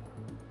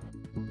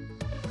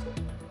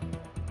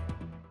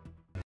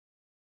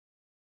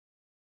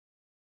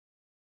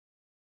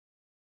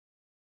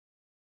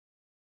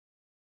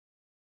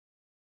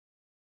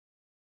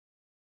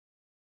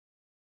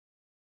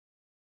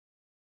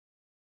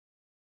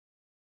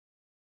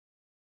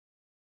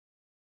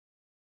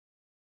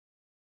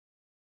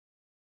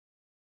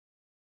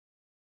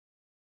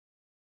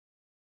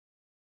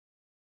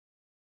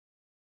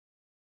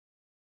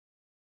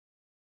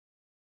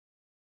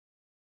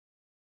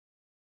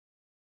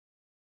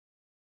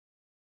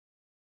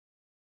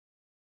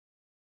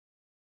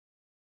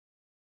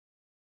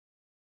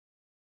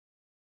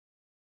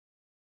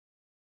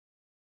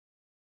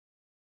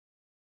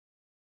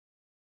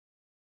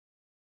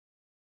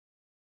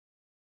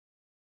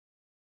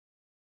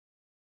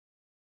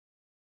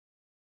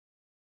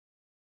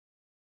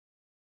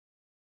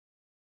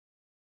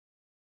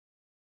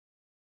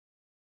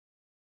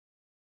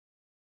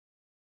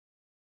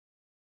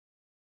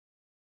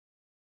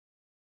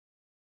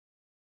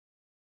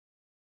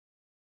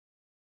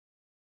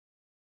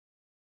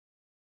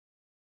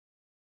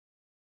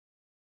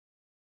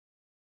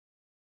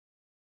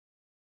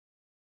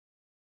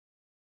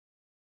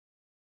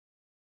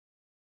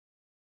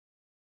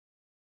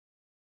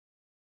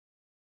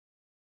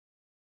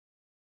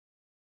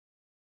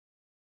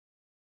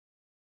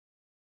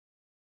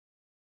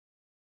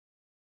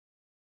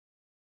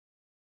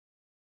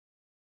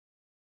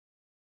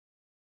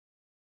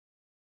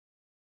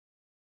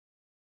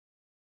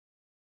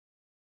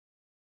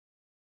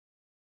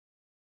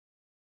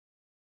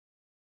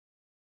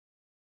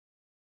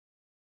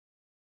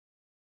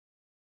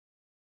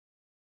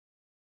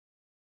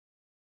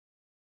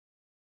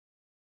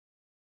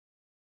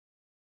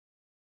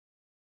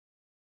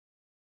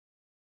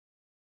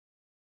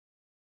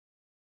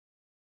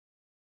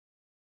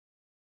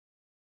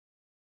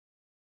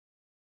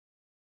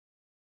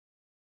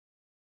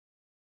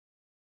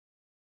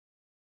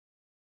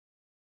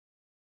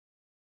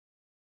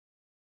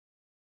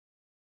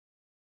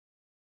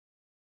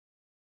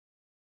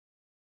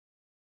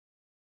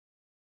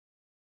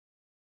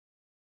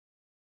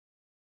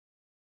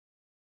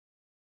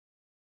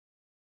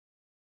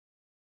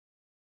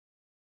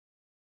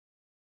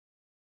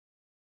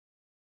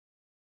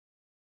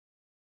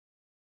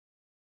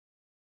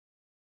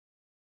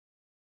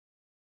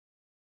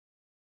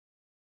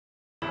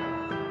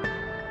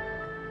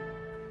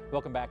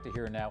 Welcome back to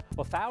Here and Now.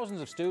 Well,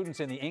 thousands of students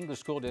in the English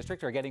School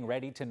District are getting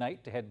ready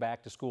tonight to head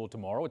back to school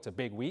tomorrow. It's a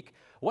big week.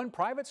 One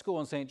private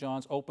school in St.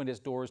 John's opened its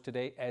doors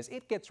today as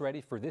it gets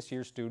ready for this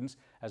year's students,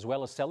 as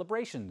well as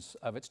celebrations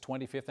of its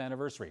 25th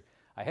anniversary.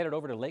 I headed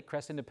over to Lake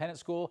Crest Independent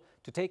School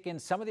to take in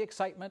some of the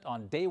excitement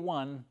on day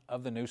one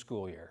of the new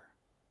school year.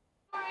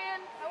 Brian,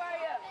 how are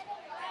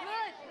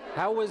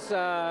you?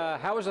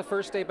 Good. How was the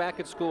first day back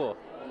at school?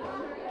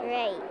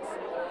 Great.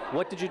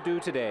 What did you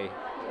do today?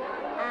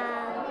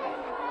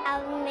 I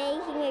was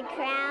making a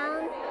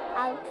crown.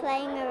 I was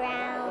playing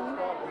around.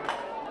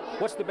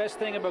 What's the best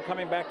thing about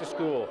coming back to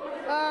school?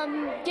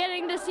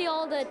 Getting to see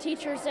all the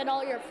teachers and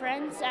all your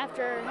friends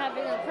after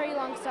having a pretty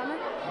long summer.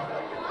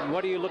 And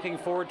what are you looking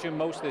forward to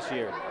most this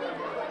year?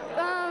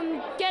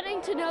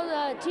 Getting to know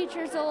the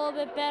teachers a little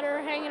bit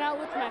better, hanging out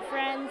with my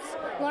friends,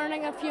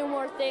 learning a few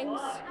more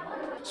things.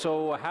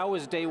 So how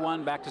has day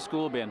one back to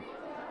school been?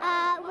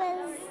 It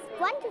was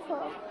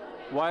wonderful.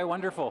 Why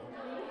wonderful?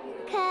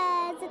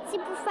 Because it's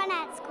super fun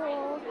at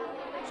school.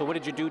 So what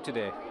did you do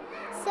today?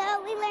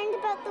 So we learned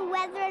about the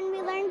weather and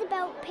we learned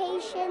about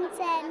patience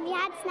and we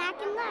had snack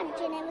and lunch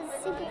and it was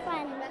super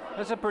fun.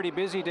 That's a pretty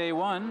busy day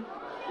one.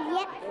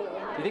 Yep.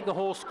 You think the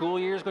whole school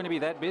year is going to be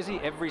that busy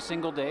every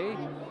single day?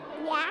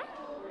 Yeah.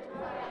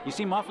 You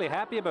seem awfully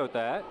happy about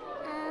that.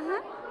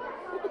 Uh-huh.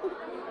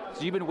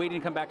 So you've been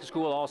waiting to come back to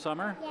school all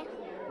summer? Yeah.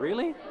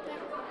 Really?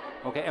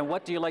 Yeah. Okay, and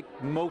what do you like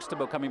most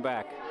about coming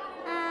back?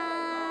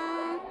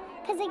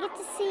 Because I get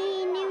to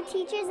see new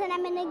teachers and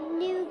I'm in a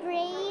new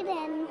grade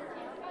and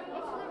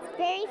it's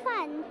very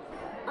fun.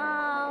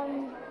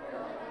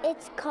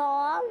 It's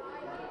calm.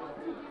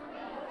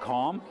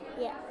 Calm?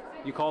 Yeah.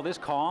 You call this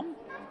calm?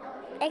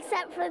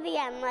 except for the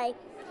end. Like,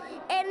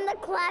 in the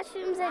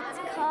classrooms, it's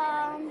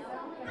calm.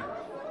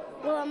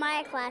 Well, in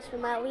my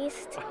classroom, at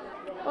least.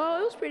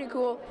 Oh, it was pretty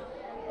cool.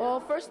 Well,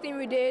 first thing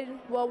we did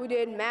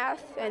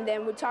math, and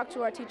then we talked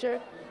to our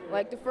teacher.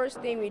 Like, the first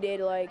thing we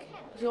did, like,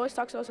 he always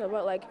talks to us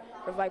about, like,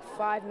 for like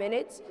 5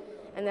 minutes,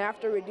 and then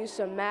after we do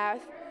some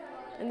math,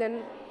 and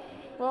then,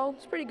 well,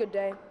 it's a pretty good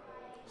day.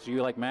 So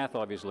you like math,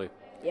 obviously.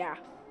 Yeah.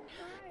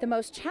 The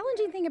most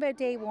challenging thing about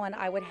day one,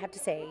 I would have to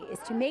say, is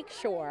to make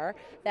sure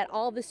that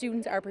all the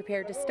students are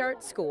prepared to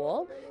start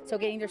school. So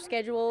getting their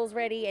schedules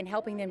ready and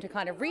helping them to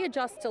kind of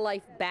readjust to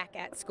life back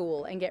at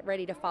school and get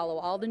ready to follow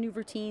all the new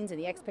routines and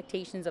the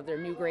expectations of their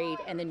new grade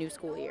and the new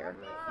school year.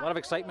 A lot of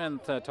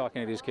excitement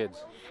talking to these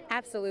kids.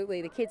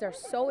 Absolutely. The kids are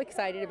so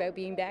excited about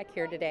being back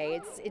here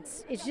today.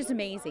 It's just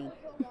amazing.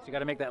 So you got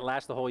to make that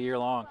last the whole year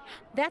long.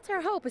 That's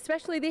our hope,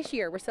 especially this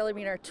year. We're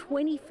celebrating our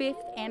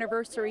 25th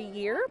anniversary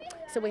year,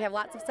 so we have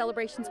lots of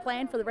celebrations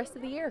planned for the rest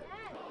of the year.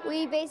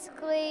 We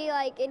basically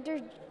like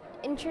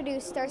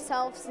introduced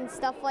ourselves and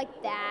stuff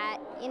like that,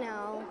 you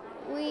know.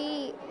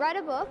 We read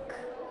a book,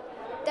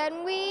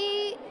 then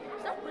we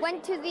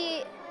went to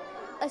the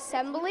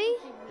assembly.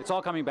 It's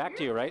all coming back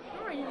to you, right?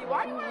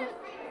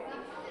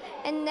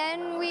 And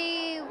then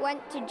we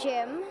went to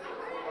gym.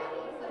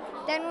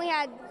 Then we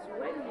had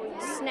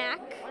snack.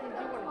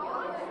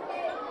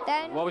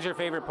 Then What was your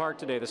favorite part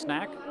today, the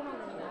snack?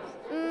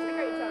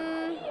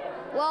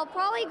 Well,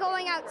 probably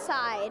going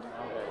outside.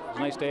 It was a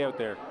nice day out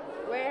there.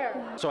 Where?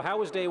 So how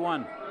was day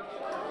one? It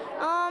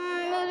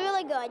was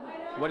really good.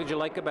 What did you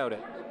like about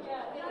it?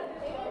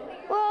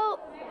 Well,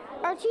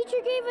 our teacher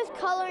gave us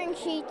coloring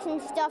sheets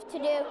and stuff to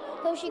do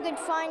so she could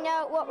find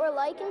out what we're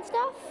like and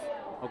stuff.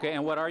 Okay,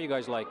 and what are you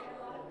guys like?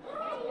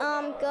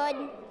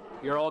 Good.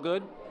 You're all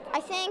good? I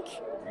think.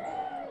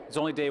 It's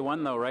only day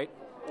one though, right?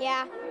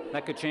 Yeah,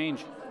 That could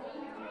change.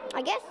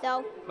 I guess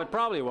so. But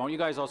probably won't. You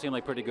guys all seem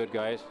like pretty good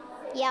guys.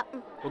 Yep.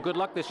 Well, good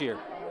luck this year.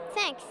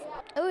 Thanks.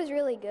 It was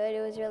really good.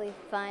 It was really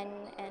fun,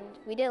 and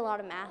we did a lot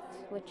of math,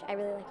 which I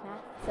really like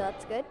math, so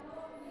that's good.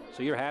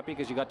 So you're happy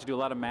because you got to do a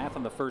lot of math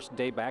on the first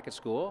day back at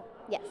school?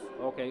 Yes.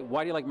 Okay,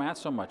 why do you like math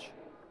so much?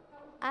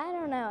 I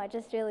don't know. I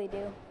just really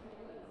do.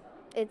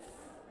 It's,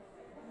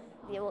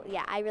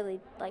 yeah, I really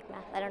like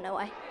math. I don't know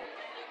why.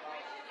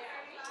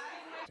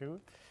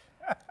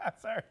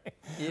 Sorry.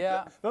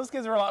 Yeah. Those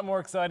kids were a lot more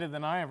excited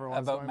than I ever was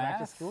About going back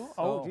math? to school.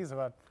 Oh. Oh, geez,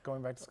 about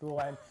going back to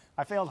school.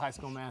 I failed high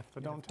school math,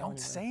 but don't tell Don't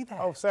say that.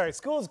 Oh, sorry.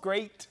 School's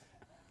great.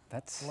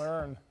 That's...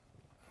 Learn.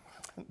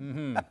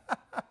 Mm-hmm.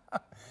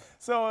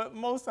 So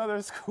most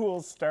other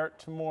schools start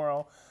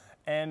tomorrow,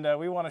 and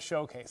we want to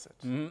showcase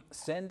it. Mm-hmm.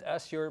 Send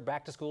us your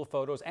back-to-school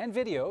photos and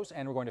videos,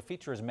 and we're going to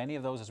feature as many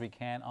of those as we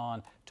can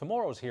on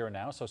tomorrow's Here and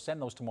Now. So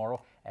send those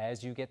tomorrow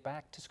as you get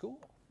back to school.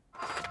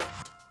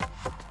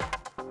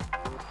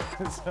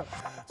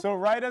 So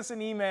write us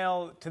an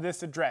email to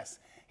this address,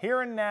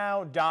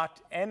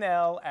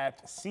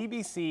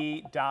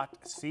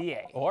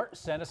 hereandnow.nl@cbc.ca. Or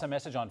send us a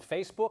message on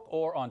Facebook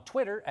or on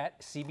Twitter at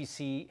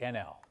CBC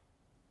NL.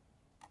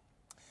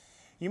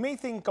 You may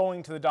think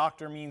going to the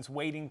doctor means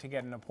waiting to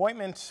get an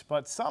appointment,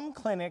 but some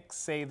clinics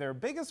say their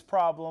biggest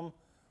problem,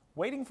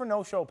 waiting for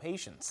no-show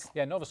patients.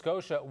 Yeah, in Nova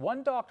Scotia,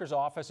 one doctor's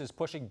office is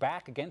pushing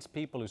back against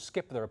people who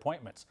skip their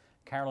appointments.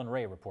 Carolyn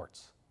Ray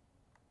reports.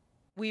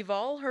 We've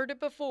all heard it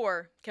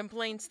before,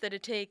 complaints that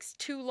it takes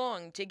too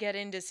long to get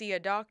in to see a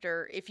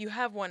doctor if you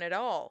have one at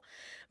all.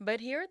 But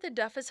here at the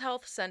Duffus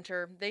Health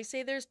Centre, they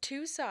say there's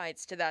two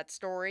sides to that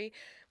story.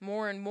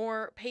 More and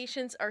more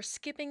patients are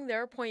skipping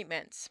their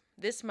appointments.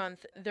 This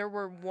month, there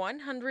were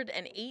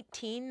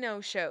 118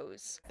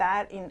 no-shows.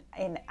 That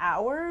in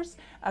hours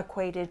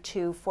equated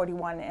to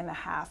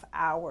 41.5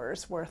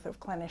 hours worth of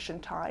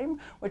clinician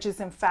time, which is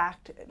in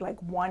fact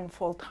like one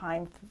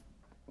full-time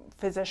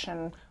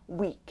physician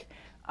week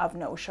of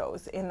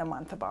no-shows in the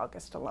month of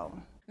August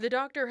alone. The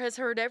doctor has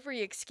heard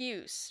every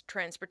excuse: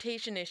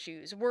 transportation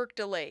issues, work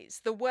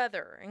delays, the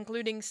weather,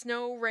 including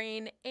snow,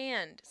 rain,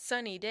 and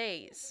sunny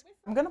days.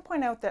 I'm going to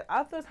point out that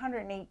of those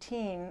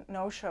 118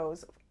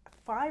 no-shows,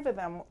 5 of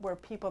them were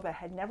people that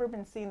had never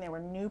been seen. They were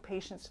new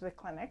patients to the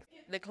clinic.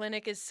 The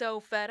clinic is so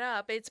fed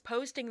up, it's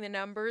posting the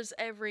numbers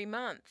every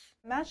month.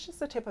 And that's just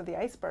the tip of the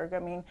iceberg. I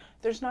mean,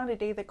 there's not a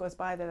day that goes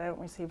by that I don't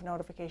receive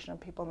notification of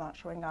people not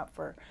showing up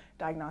for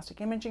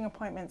diagnostic imaging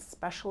appointments,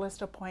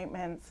 specialist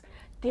appointments.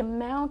 The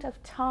amount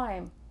of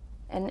time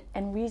and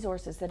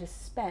resources that is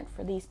spent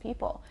for these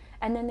people,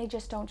 and then they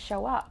just don't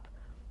show up.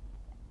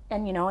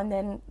 And, you know, and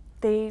then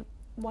they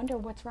wonder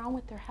what's wrong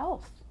with their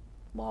health.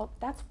 Well,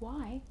 that's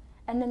why.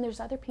 And then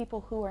there's other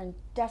people who are in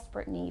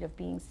desperate need of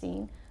being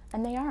seen,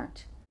 and they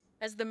aren't.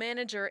 As the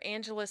manager,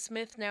 Angela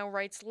Smith, now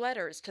writes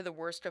letters to the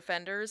worst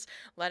offenders,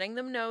 letting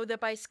them know that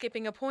by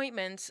skipping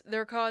appointments,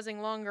 they're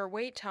causing longer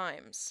wait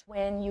times.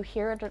 When you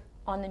hear it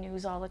on the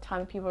news all the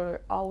time, people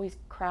are always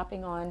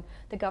crapping on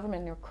the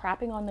government, they're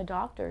crapping on the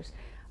doctors.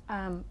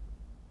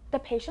 The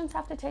patients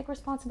have to take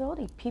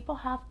responsibility. People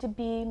have to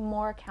be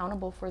more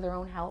accountable for their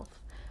own health,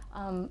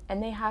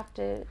 and they have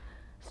to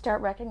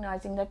start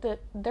recognizing that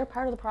they're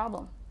part of the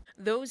problem.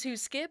 Those who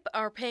skip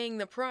are paying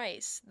the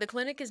price. The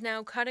clinic is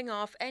now cutting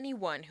off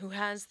anyone who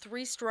has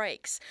 3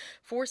 strikes,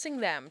 forcing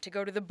them to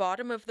go to the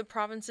bottom of the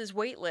province's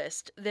wait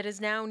list that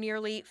is now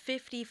nearly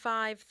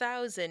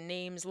 55,000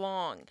 names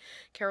long.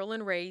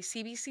 Carolyn Ray,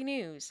 CBC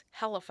News,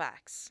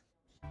 Halifax.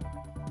 I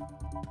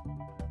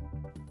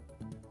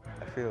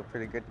feel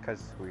pretty good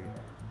because we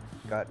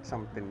got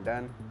something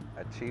done,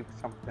 achieved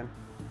something,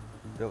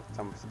 built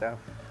some stuff.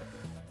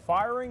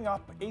 Firing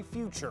up a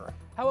future.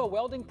 How a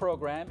welding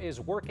program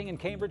is working in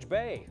Cambridge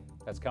Bay.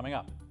 That's coming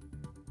up.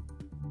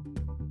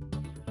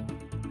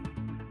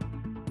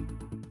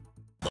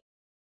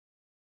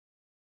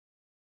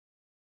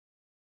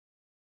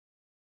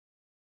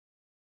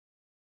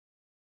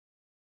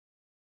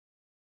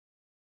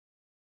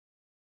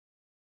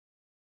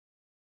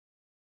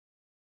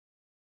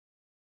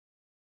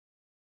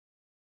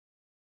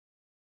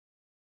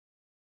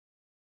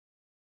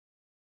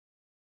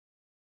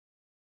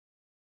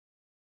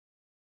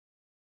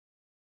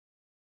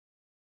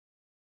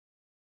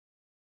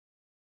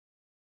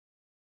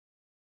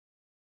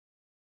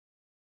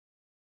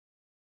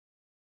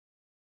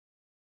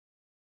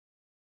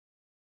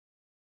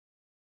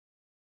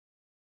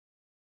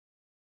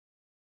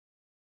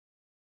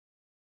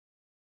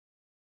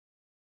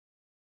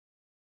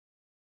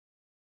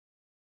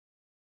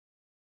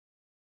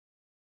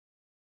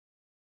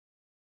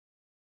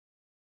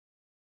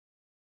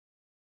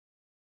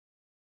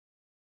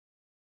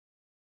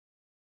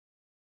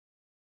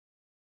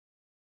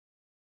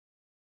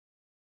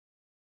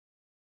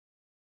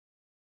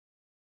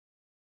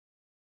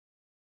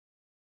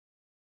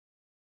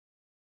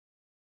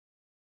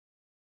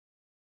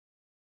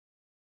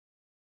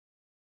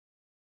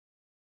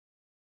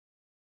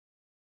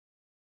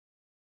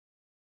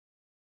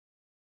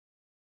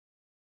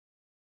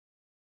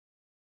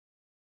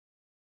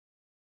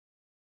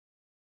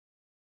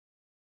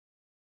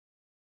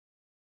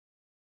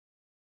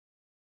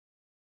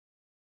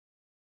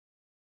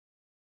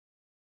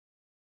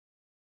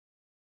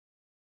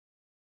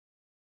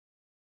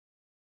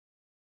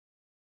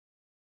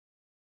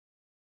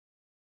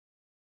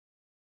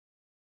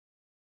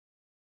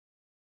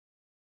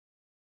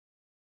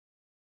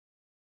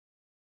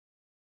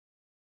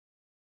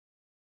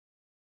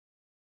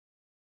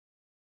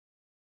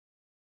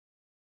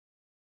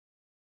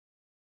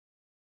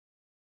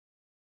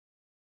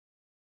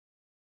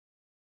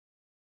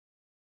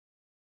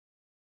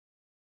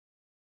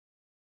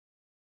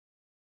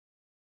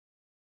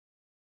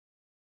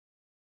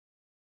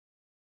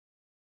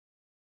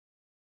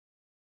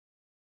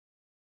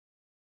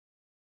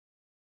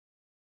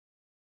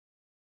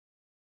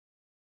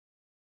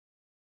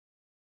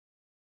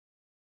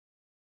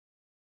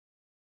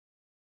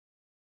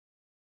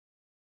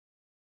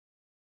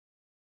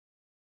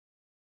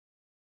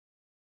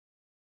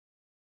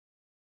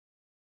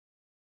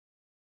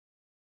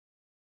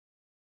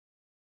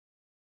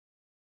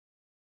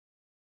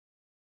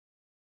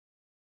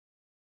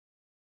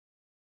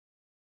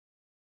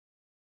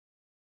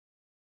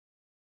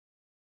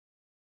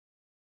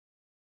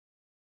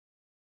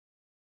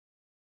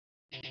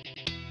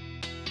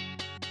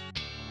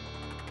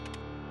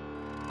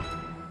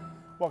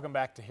 Welcome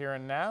back to Here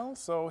and Now.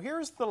 So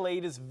here's the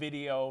latest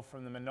video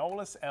from the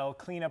Manolis L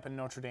cleanup in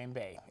Notre Dame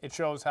Bay. It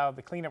shows how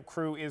the cleanup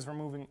crew is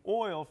removing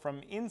oil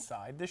from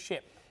inside the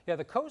ship. Yeah,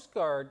 the Coast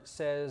Guard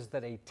says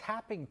that a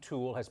tapping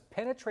tool has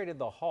penetrated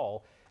the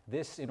hull,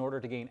 this in order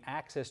to gain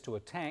access to a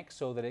tank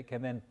so that it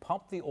can then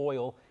pump the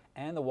oil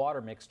and the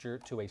water mixture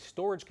to a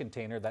storage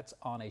container that's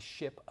on a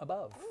ship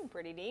above.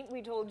 Pretty neat.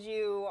 We told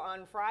you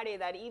on Friday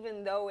that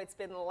even though it's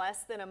been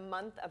less than a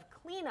month of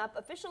cleanup,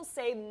 officials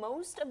say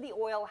most of the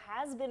oil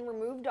has been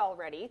removed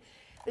already.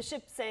 The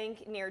ship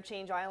sank near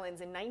Change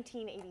Islands in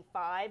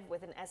 1985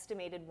 with an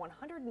estimated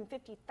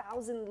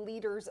 150,000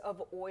 liters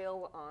of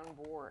oil on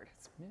board.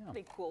 It's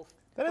pretty cool.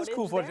 That is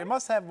cool footage. It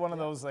must have one of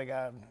those, like,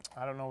 I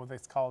don't know what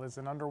it's called. It's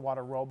an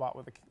underwater robot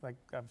with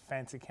a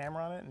fancy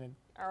camera on it. And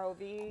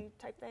ROV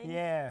type thing?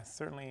 Yeah,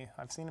 certainly.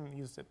 I've seen them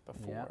use it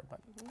before. But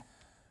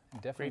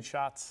definitely great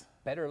shots.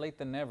 Better late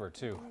than never,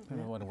 too. We've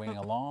been waiting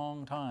a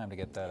long time to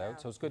get that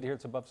out. So it's good to hear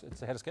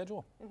it's ahead of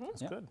schedule.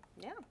 That's good.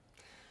 Yeah.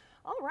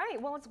 All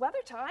right, well, it's weather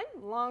time,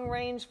 long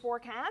range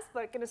forecast,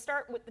 but going to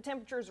start with the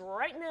temperatures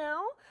right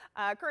now.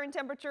 Current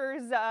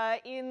temperatures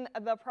in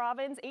the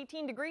province,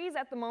 18 degrees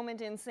at the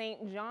moment in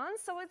St. John's,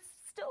 so it's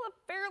still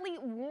a fairly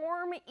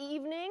warm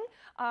evening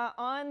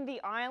on the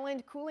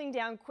island, cooling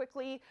down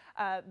quickly,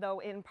 though,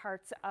 in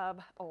parts of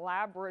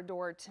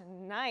Labrador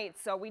tonight.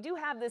 So we do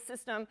have this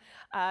system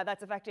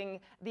that's affecting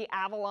the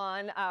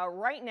Avalon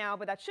right now,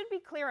 but that should be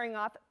clearing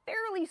off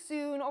fairly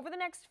soon, over the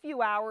next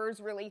few hours,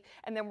 really.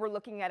 And then we're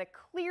looking at a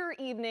clear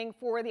evening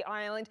for the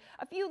island.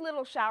 A few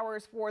little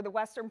showers for the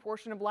western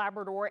portion of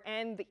Labrador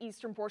and the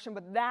eastern portion,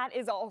 but that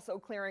is also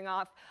clearing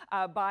off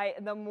by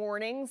the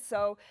morning.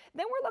 So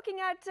then we're looking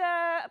at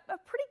a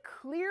pretty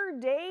clear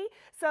day.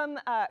 Some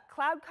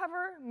cloud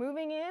cover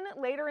moving in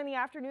later in the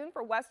afternoon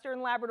for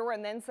western Labrador,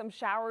 and then some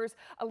showers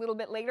a little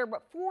bit later.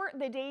 But for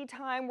the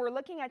daytime, we're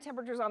looking at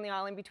temperatures on the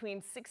island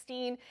between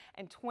 16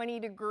 and 20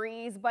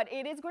 degrees. But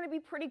it is going to be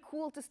pretty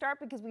cool to start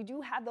because we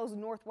do have those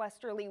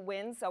northwesterly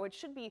winds, so it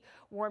should be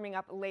warming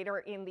up later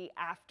in the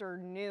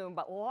afternoon.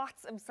 But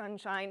lots of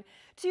sunshine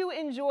to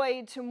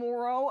enjoy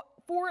tomorrow.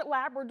 For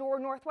Labrador,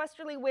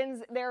 northwesterly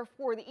winds there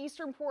for the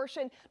eastern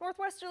portion,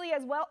 northwesterly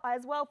as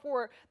well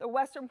for the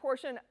western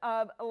portion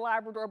of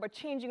Labrador, but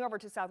changing over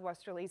to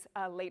southwesterlies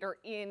later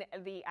in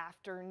the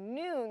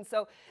afternoon.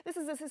 So this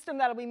is a system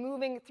that'll be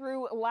moving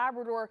through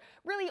Labrador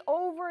really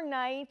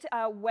overnight,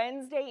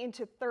 Wednesday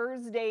into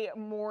Thursday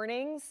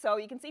morning. So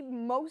you can see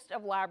most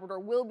of Labrador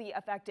will be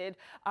affected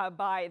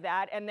by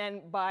that. And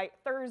then by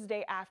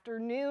Thursday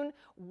afternoon,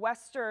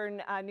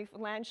 western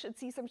Newfoundland should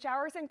see some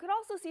showers and could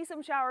also see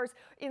some showers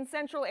in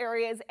central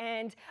areas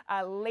and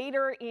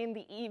later in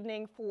the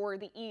evening for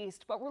the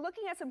east. But we're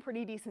looking at some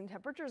pretty decent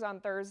temperatures on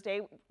Thursday.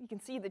 You can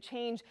see the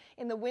change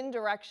in the wind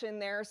direction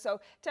there.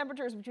 So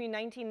temperatures between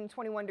 19 and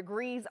 21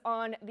 degrees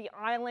on the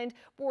island.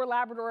 For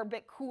Labrador, a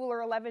bit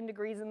cooler, 11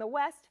 degrees in the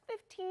west,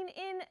 15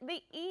 in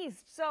the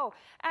east. So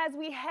as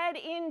we head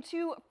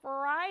into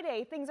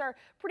Friday, things are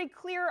pretty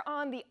clear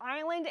on the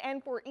island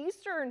and for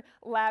eastern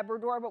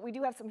Labrador, but we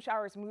do have some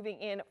showers moving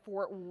in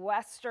for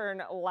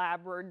western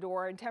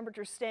Labrador, and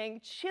temperatures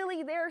staying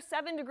chilly there,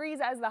 7 degrees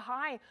as the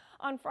high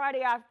on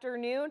Friday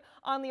afternoon.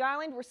 On the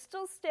island, we're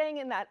still staying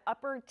in that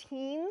upper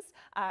teens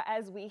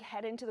as we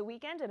head into the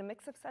weekend, and a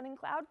mix of sun and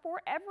cloud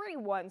for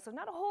everyone. So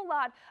not a whole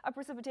lot of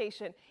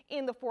precipitation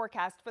in the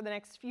forecast for the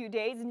next few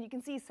days. And you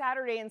can see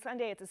Saturday and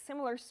Sunday, it's a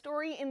similar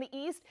story in the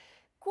east.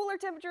 Cooler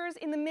temperatures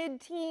in the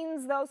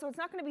mid-teens though, so it's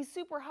not going to be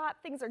super hot.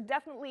 Things are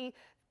definitely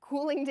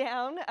cooling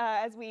down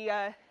as we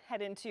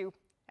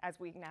as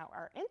we now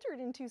are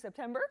entered into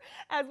September,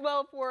 as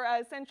well for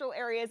central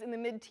areas in the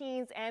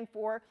mid-teens and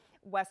for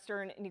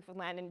western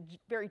Newfoundland, and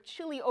very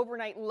chilly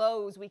overnight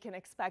lows we can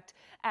expect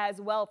as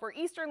well. For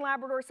eastern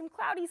Labrador, some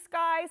cloudy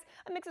skies,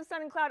 a mix of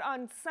sun and cloud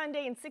on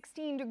Sunday, and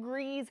 16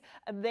 degrees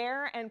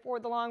there. And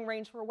for the long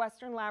range for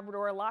western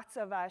Labrador, lots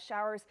of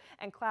showers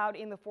and cloud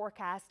in the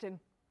forecast, and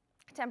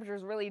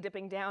temperatures really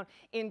dipping down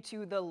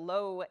into the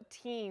low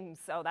teens.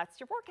 So that's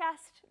your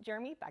forecast.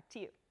 Jeremy, back to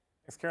you.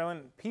 Thanks,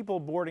 Carolyn. People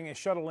boarding a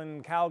shuttle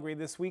in Calgary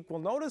this week will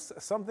notice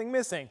something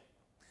missing: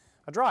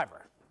 a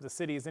driver. The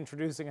city is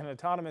introducing an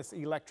autonomous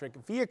electric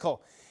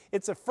vehicle.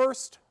 It's a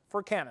first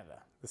for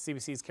Canada. The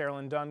CBC's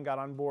Carolyn Dunn got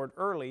on board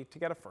early to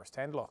get a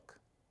first-hand look.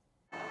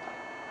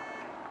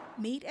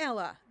 Meet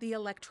Ella, the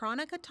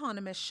electronic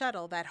autonomous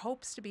shuttle that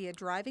hopes to be a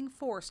driving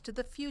force to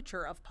the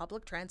future of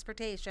public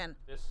transportation.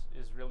 This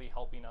is really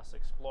helping us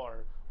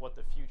explore what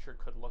the future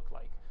could look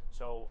like.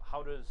 So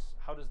how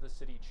does the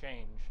city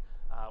change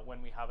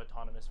when we have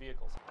autonomous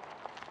vehicles?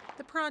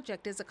 The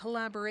project is a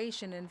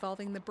collaboration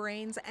involving the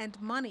brains and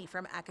money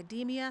from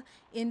academia,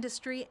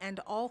 industry,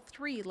 and all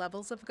 3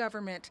 levels of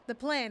government. The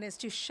plan is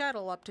to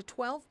shuttle up to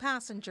 12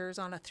 passengers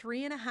on a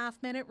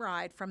 3.5-minute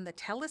ride from the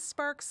TELUS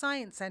Spark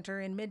Science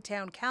Centre in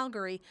Midtown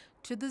Calgary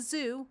to the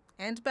zoo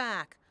and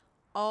back,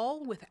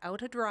 all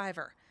without a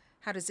driver.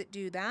 How does it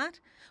do that?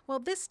 Well,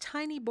 this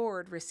tiny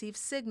board receives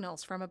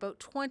signals from about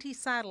 20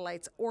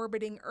 satellites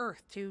orbiting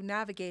Earth to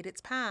navigate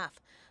its path.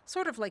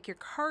 Sort of like your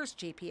car's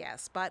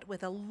GPS, but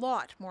with a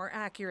lot more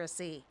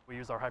accuracy. We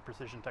use our high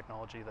precision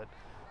technology that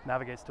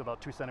navigates to about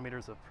 2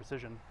 centimeters of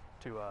precision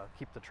to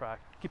keep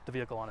the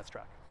vehicle on its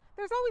track.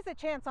 There's always a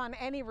chance on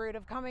any route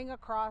of coming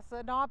across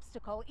an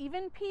obstacle,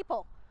 even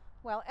people.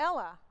 Well,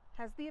 Ella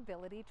has the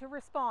ability to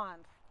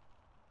respond.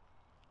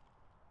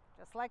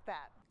 Just like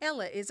that.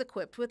 Ella is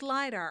equipped with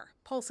LiDAR.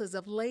 Pulses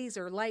of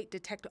laser light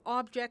detect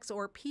objects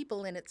or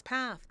people in its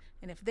path,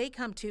 and if they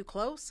come too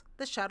close,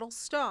 the shuttle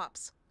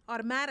stops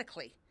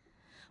automatically.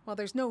 While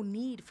there's no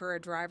need for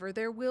a driver,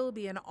 there will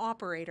be an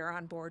operator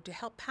on board to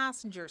help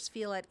passengers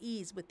feel at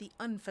ease with the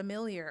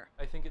unfamiliar.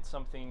 I think it's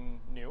something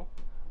new.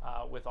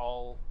 With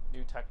all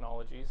new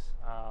technologies,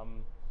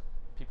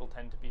 people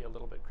tend to be a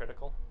little bit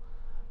critical.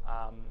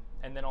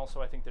 And then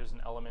also I think there's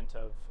an element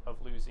of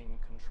losing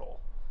control.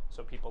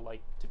 So people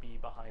like to be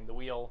behind the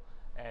wheel,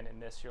 and in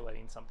this you're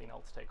letting something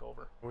else take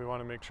over. We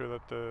want to make sure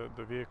that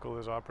the vehicle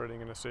is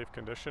operating in a safe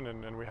condition,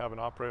 and we have an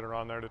operator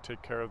on there to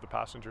take care of the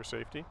passenger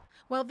safety.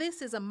 While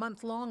this is a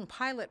month-long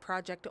pilot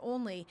project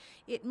only,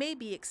 it may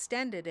be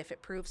extended if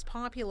it proves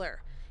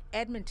popular.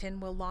 Edmonton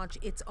will launch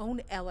its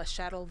own Ella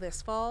shuttle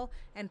this fall,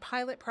 and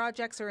pilot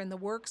projects are in the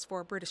works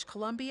for British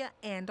Columbia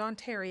and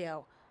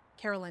Ontario.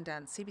 Carolyn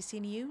Dunn,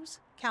 CBC News,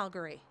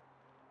 Calgary.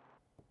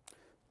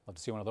 Love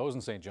to see one of those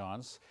in St.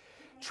 John's.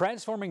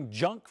 Transforming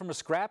junk from a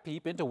scrap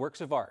heap into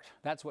works of art.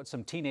 That's what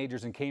some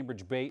teenagers in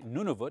Cambridge Bay,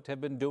 Nunavut, have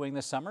been doing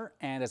this summer.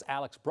 And as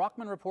Alex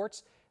Brockman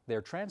reports,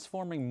 they're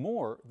transforming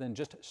more than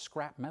just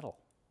scrap metal.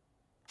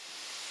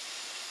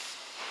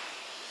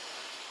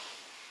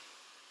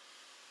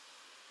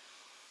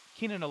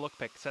 Keenan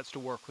Alukpik sets to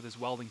work with his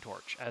welding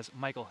torch as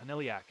Michael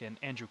Haniliak and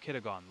Andrew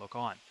Kitagon look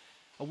on.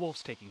 A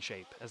wolf's taking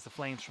shape as the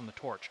flames from the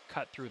torch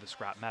cut through the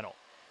scrap metal.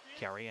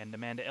 Carrie and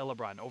Amanda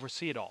Illebrun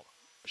oversee it all,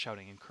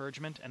 shouting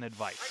encouragement and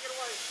advice.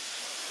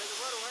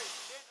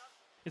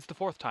 It's the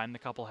 4th time the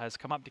couple has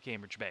come up to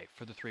Cambridge Bay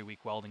for the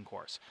 3-week welding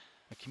course,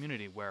 a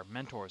community where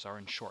mentors are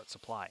in short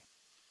supply.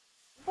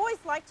 Boys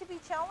like to be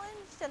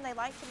challenged and they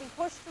like to be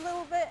pushed a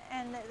little bit,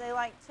 and they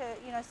like to,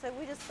 so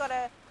we just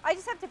I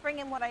just have to bring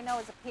in what I know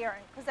as a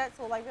parent, because that's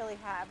all I really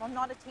have. I'm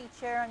not a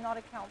teacher, I'm not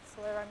a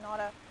counselor, I'm not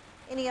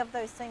any of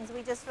those things.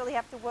 We just really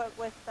have to work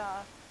with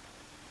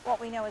what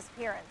we know as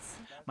parents.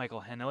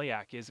 Michael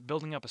Haniliak is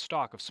building up a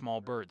stock of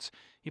small birds.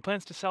 He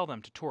plans to sell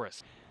them to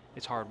tourists.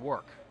 It's hard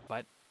work,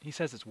 but he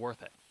says it's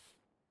worth it.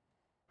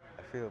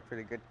 I feel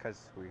pretty good because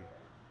we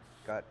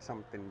got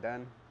something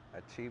done,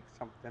 achieved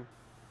something,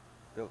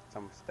 built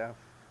some stuff.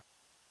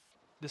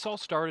 This all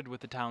started with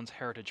the town's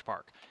Heritage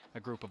Park, a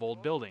group of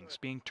old buildings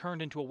being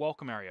turned into a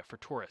welcome area for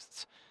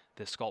tourists.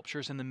 This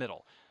sculpture's in the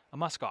middle, a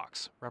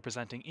muskox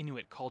representing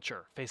Inuit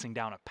culture facing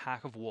down a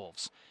pack of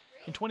wolves.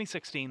 In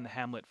 2016, the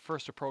hamlet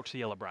first approached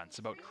the Illebruns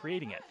about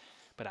creating it,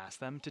 but asked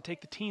them to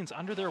take the teens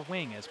under their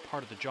wing as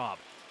part of the job.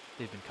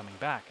 They've been coming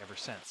back ever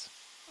since.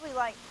 We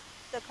like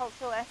the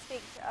cultural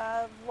aspect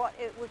of what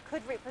it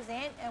could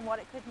represent and what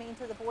it could mean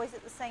to the boys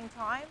at the same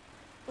time.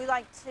 We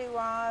like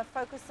to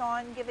focus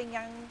on giving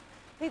young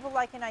people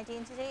like an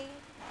identity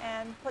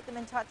and put them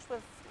in touch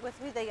with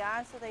who they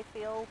are, so they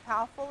feel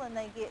powerful and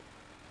they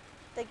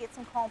get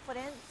some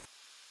confidence.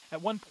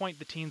 At one point,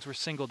 the teens were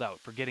singled out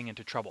for getting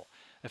into trouble.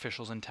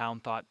 Officials in town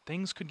thought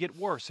things could get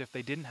worse if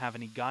they didn't have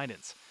any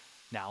guidance.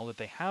 Now that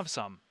they have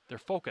some, they're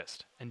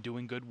focused and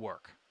doing good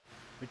work.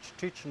 It's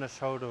teaching us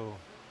how to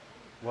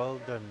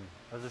weld and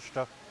other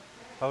stuff,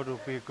 how to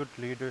be good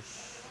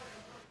leaders.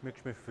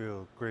 Makes me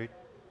feel great.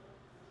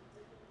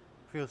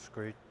 Feels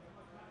great,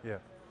 yeah.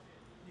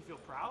 You feel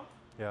proud?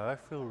 Yeah, I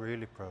feel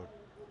really proud,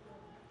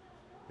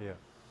 yeah.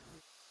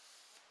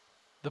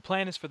 The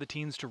plan is for the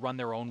teens to run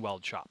their own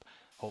weld shop,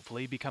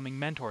 hopefully becoming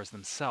mentors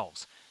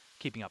themselves,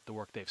 keeping up the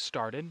work they've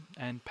started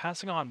and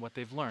passing on what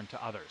they've learned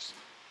to others.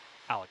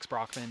 Alex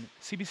Brockman,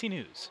 CBC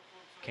News,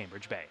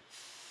 Cambridge Bay.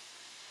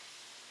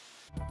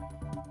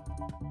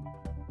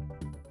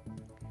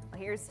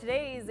 Here's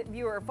today's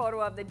viewer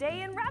photo of the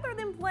day, and rather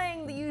than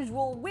playing the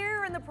usual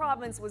 "where in the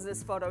province was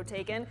this photo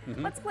taken,"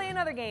 let's play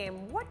another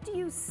game. What do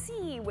you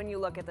see when you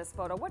look at this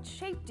photo? What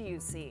shape do you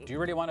see? Do you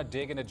really want to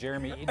dig into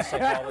Jeremy Eads'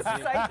 psychology?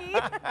 Psyche?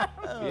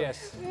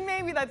 Yes.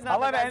 Maybe that's not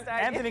the best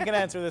idea. Anthony can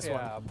answer this one.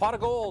 Pot of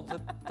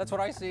gold, that's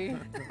what I see.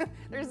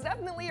 There's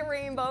definitely a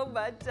rainbow,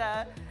 but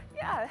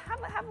yeah,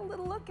 have a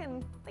little look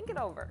and think it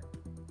over.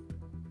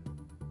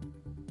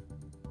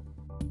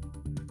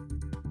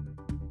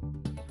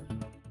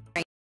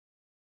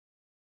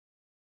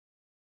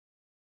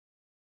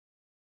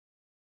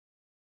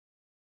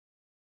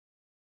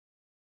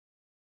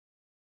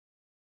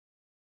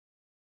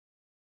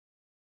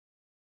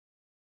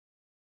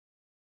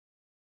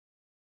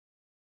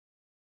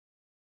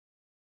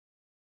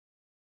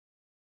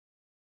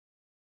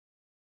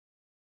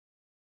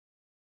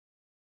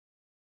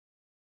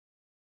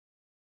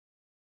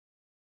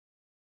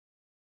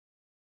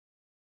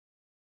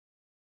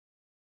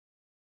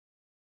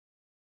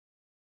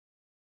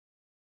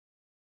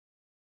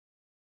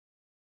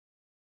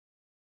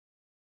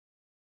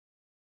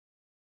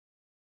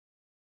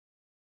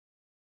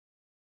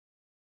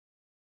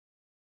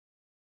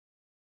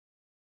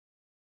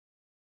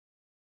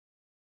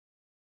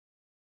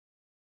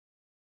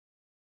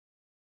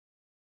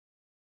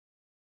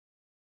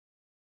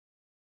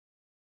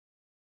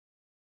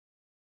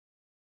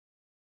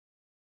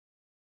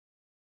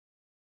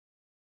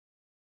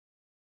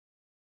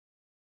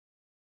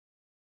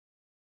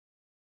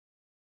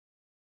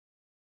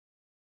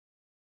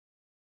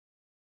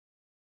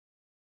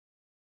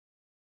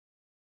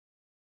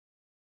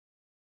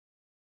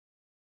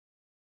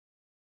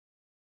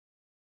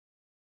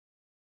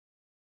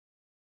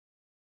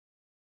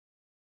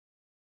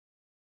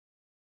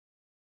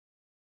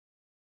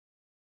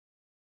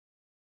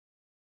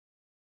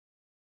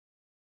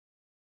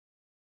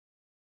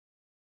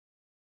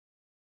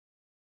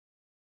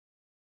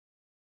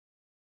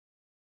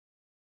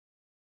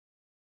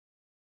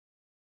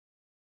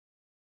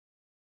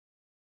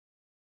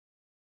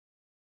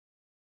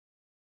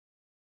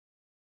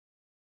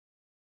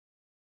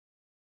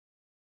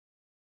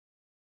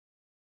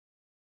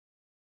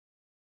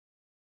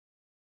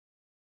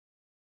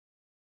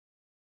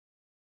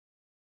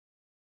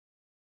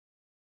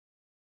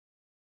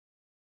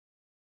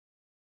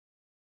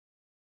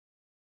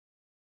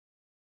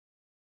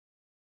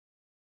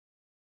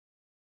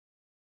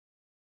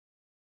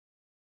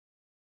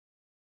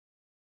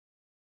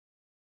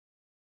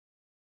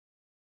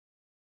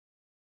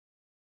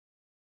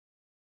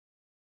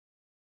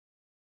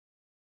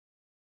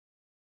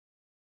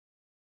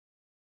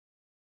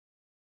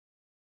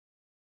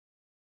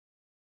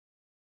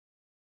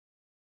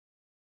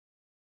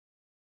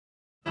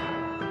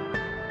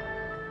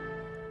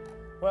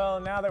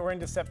 Well, now that we're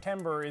into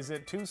September, is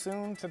it too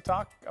soon to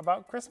talk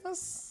about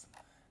Christmas?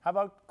 How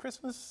about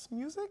Christmas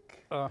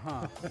music?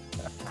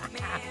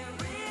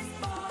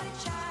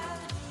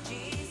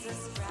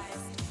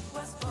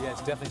 Yeah,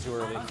 it's definitely too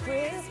early.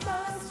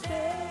 Christmas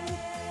Day.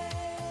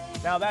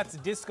 Now that's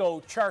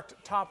disco chart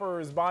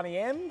toppers Bonnie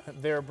M.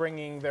 They're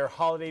bringing their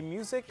holiday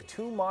music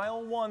to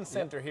Mile 1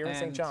 Center here in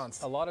St.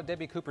 John's. A lot of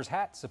Debbie Cooper's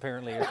hats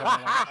apparently are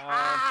coming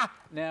along.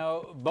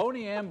 Now,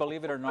 Bonnie M,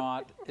 believe it or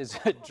not, is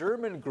a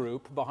German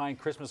group behind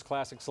Christmas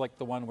classics like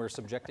the one we're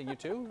subjecting you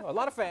to. A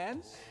lot of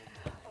fans.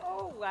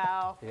 Oh,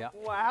 wow. Yeah.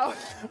 Wow.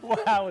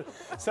 Wow.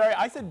 Sorry,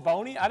 I said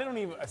Boney.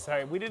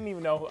 Sorry, we didn't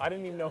even know. I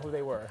didn't even know who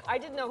they were. I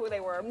didn't know who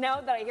they were.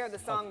 Now that I hear the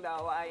song,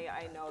 though,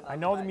 I know them. I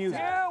know the music.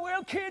 Yeah,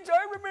 well, kids,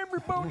 I remember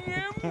Boney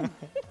M.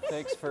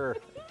 Thanks for...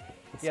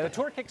 Yeah, the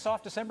tour kicks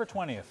off December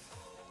 20th.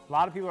 A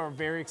lot of people are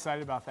very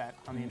excited about that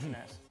on the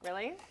internet.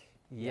 Really?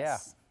 Yeah,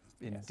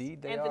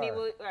 indeed they Anthony,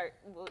 are.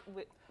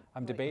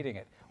 I'm debating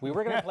it. We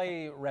were going to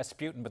play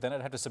Rasputin, but then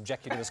I'd have to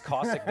subject you to this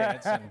Cossack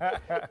dance, and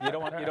you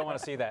don't want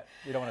to see that.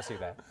 You don't want to see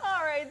that.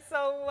 All right,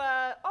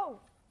 so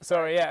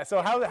Sorry, yeah.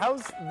 So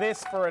how's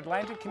this for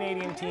Atlantic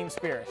Canadian team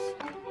spirit?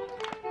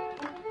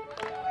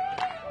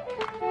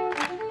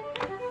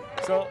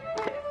 So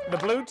the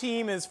blue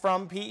team is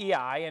from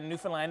PEI, and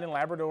Newfoundland and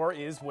Labrador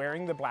is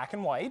wearing the black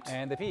and white.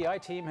 And the PEI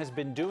team has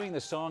been doing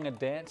the song and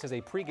dance as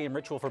a pregame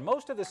ritual for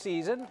most of the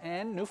season,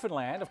 and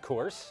Newfoundland, of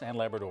course, and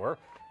Labrador,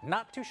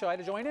 not too shy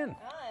to join in.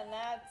 And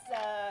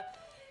that's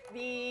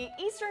the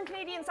Eastern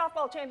Canadian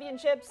Softball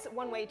Championships,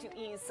 one way to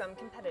ease some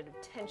competitive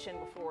tension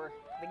before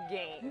the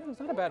game. Yeah, it's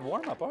not a bad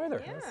warm-up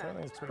either.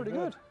 Yeah. It's pretty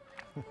good.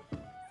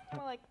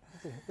 More like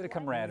a bit of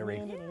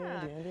camaraderie.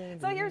 Yeah.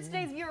 So here's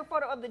today's viewer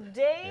photo of the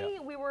day.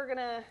 We were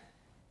gonna.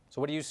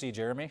 So what do you see,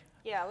 Jeremy?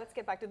 Yeah, let's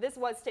get back to this.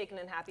 Was taken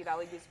in Happy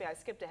Valley Goose Bay. I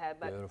skipped ahead,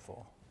 but.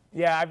 Beautiful.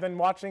 Yeah, I've been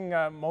watching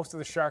most of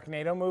the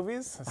Sharknado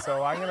movies,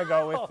 so I'm going to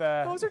go with...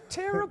 those are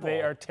terrible.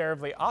 They are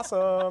terribly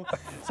awesome.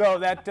 So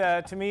that,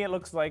 to me, it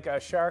looks like a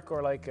shark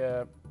or like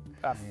a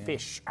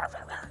fish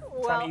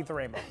trying to eat the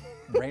rainbow.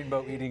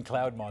 Rainbow-eating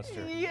cloud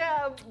monster.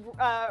 Yeah,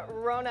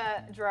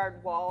 Rona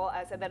Gerard Wall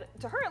said that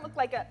to her it looked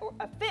like a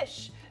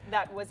fish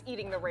that was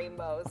eating the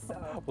rainbows.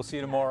 So. We'll see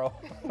you tomorrow.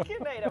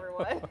 Good night,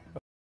 everyone.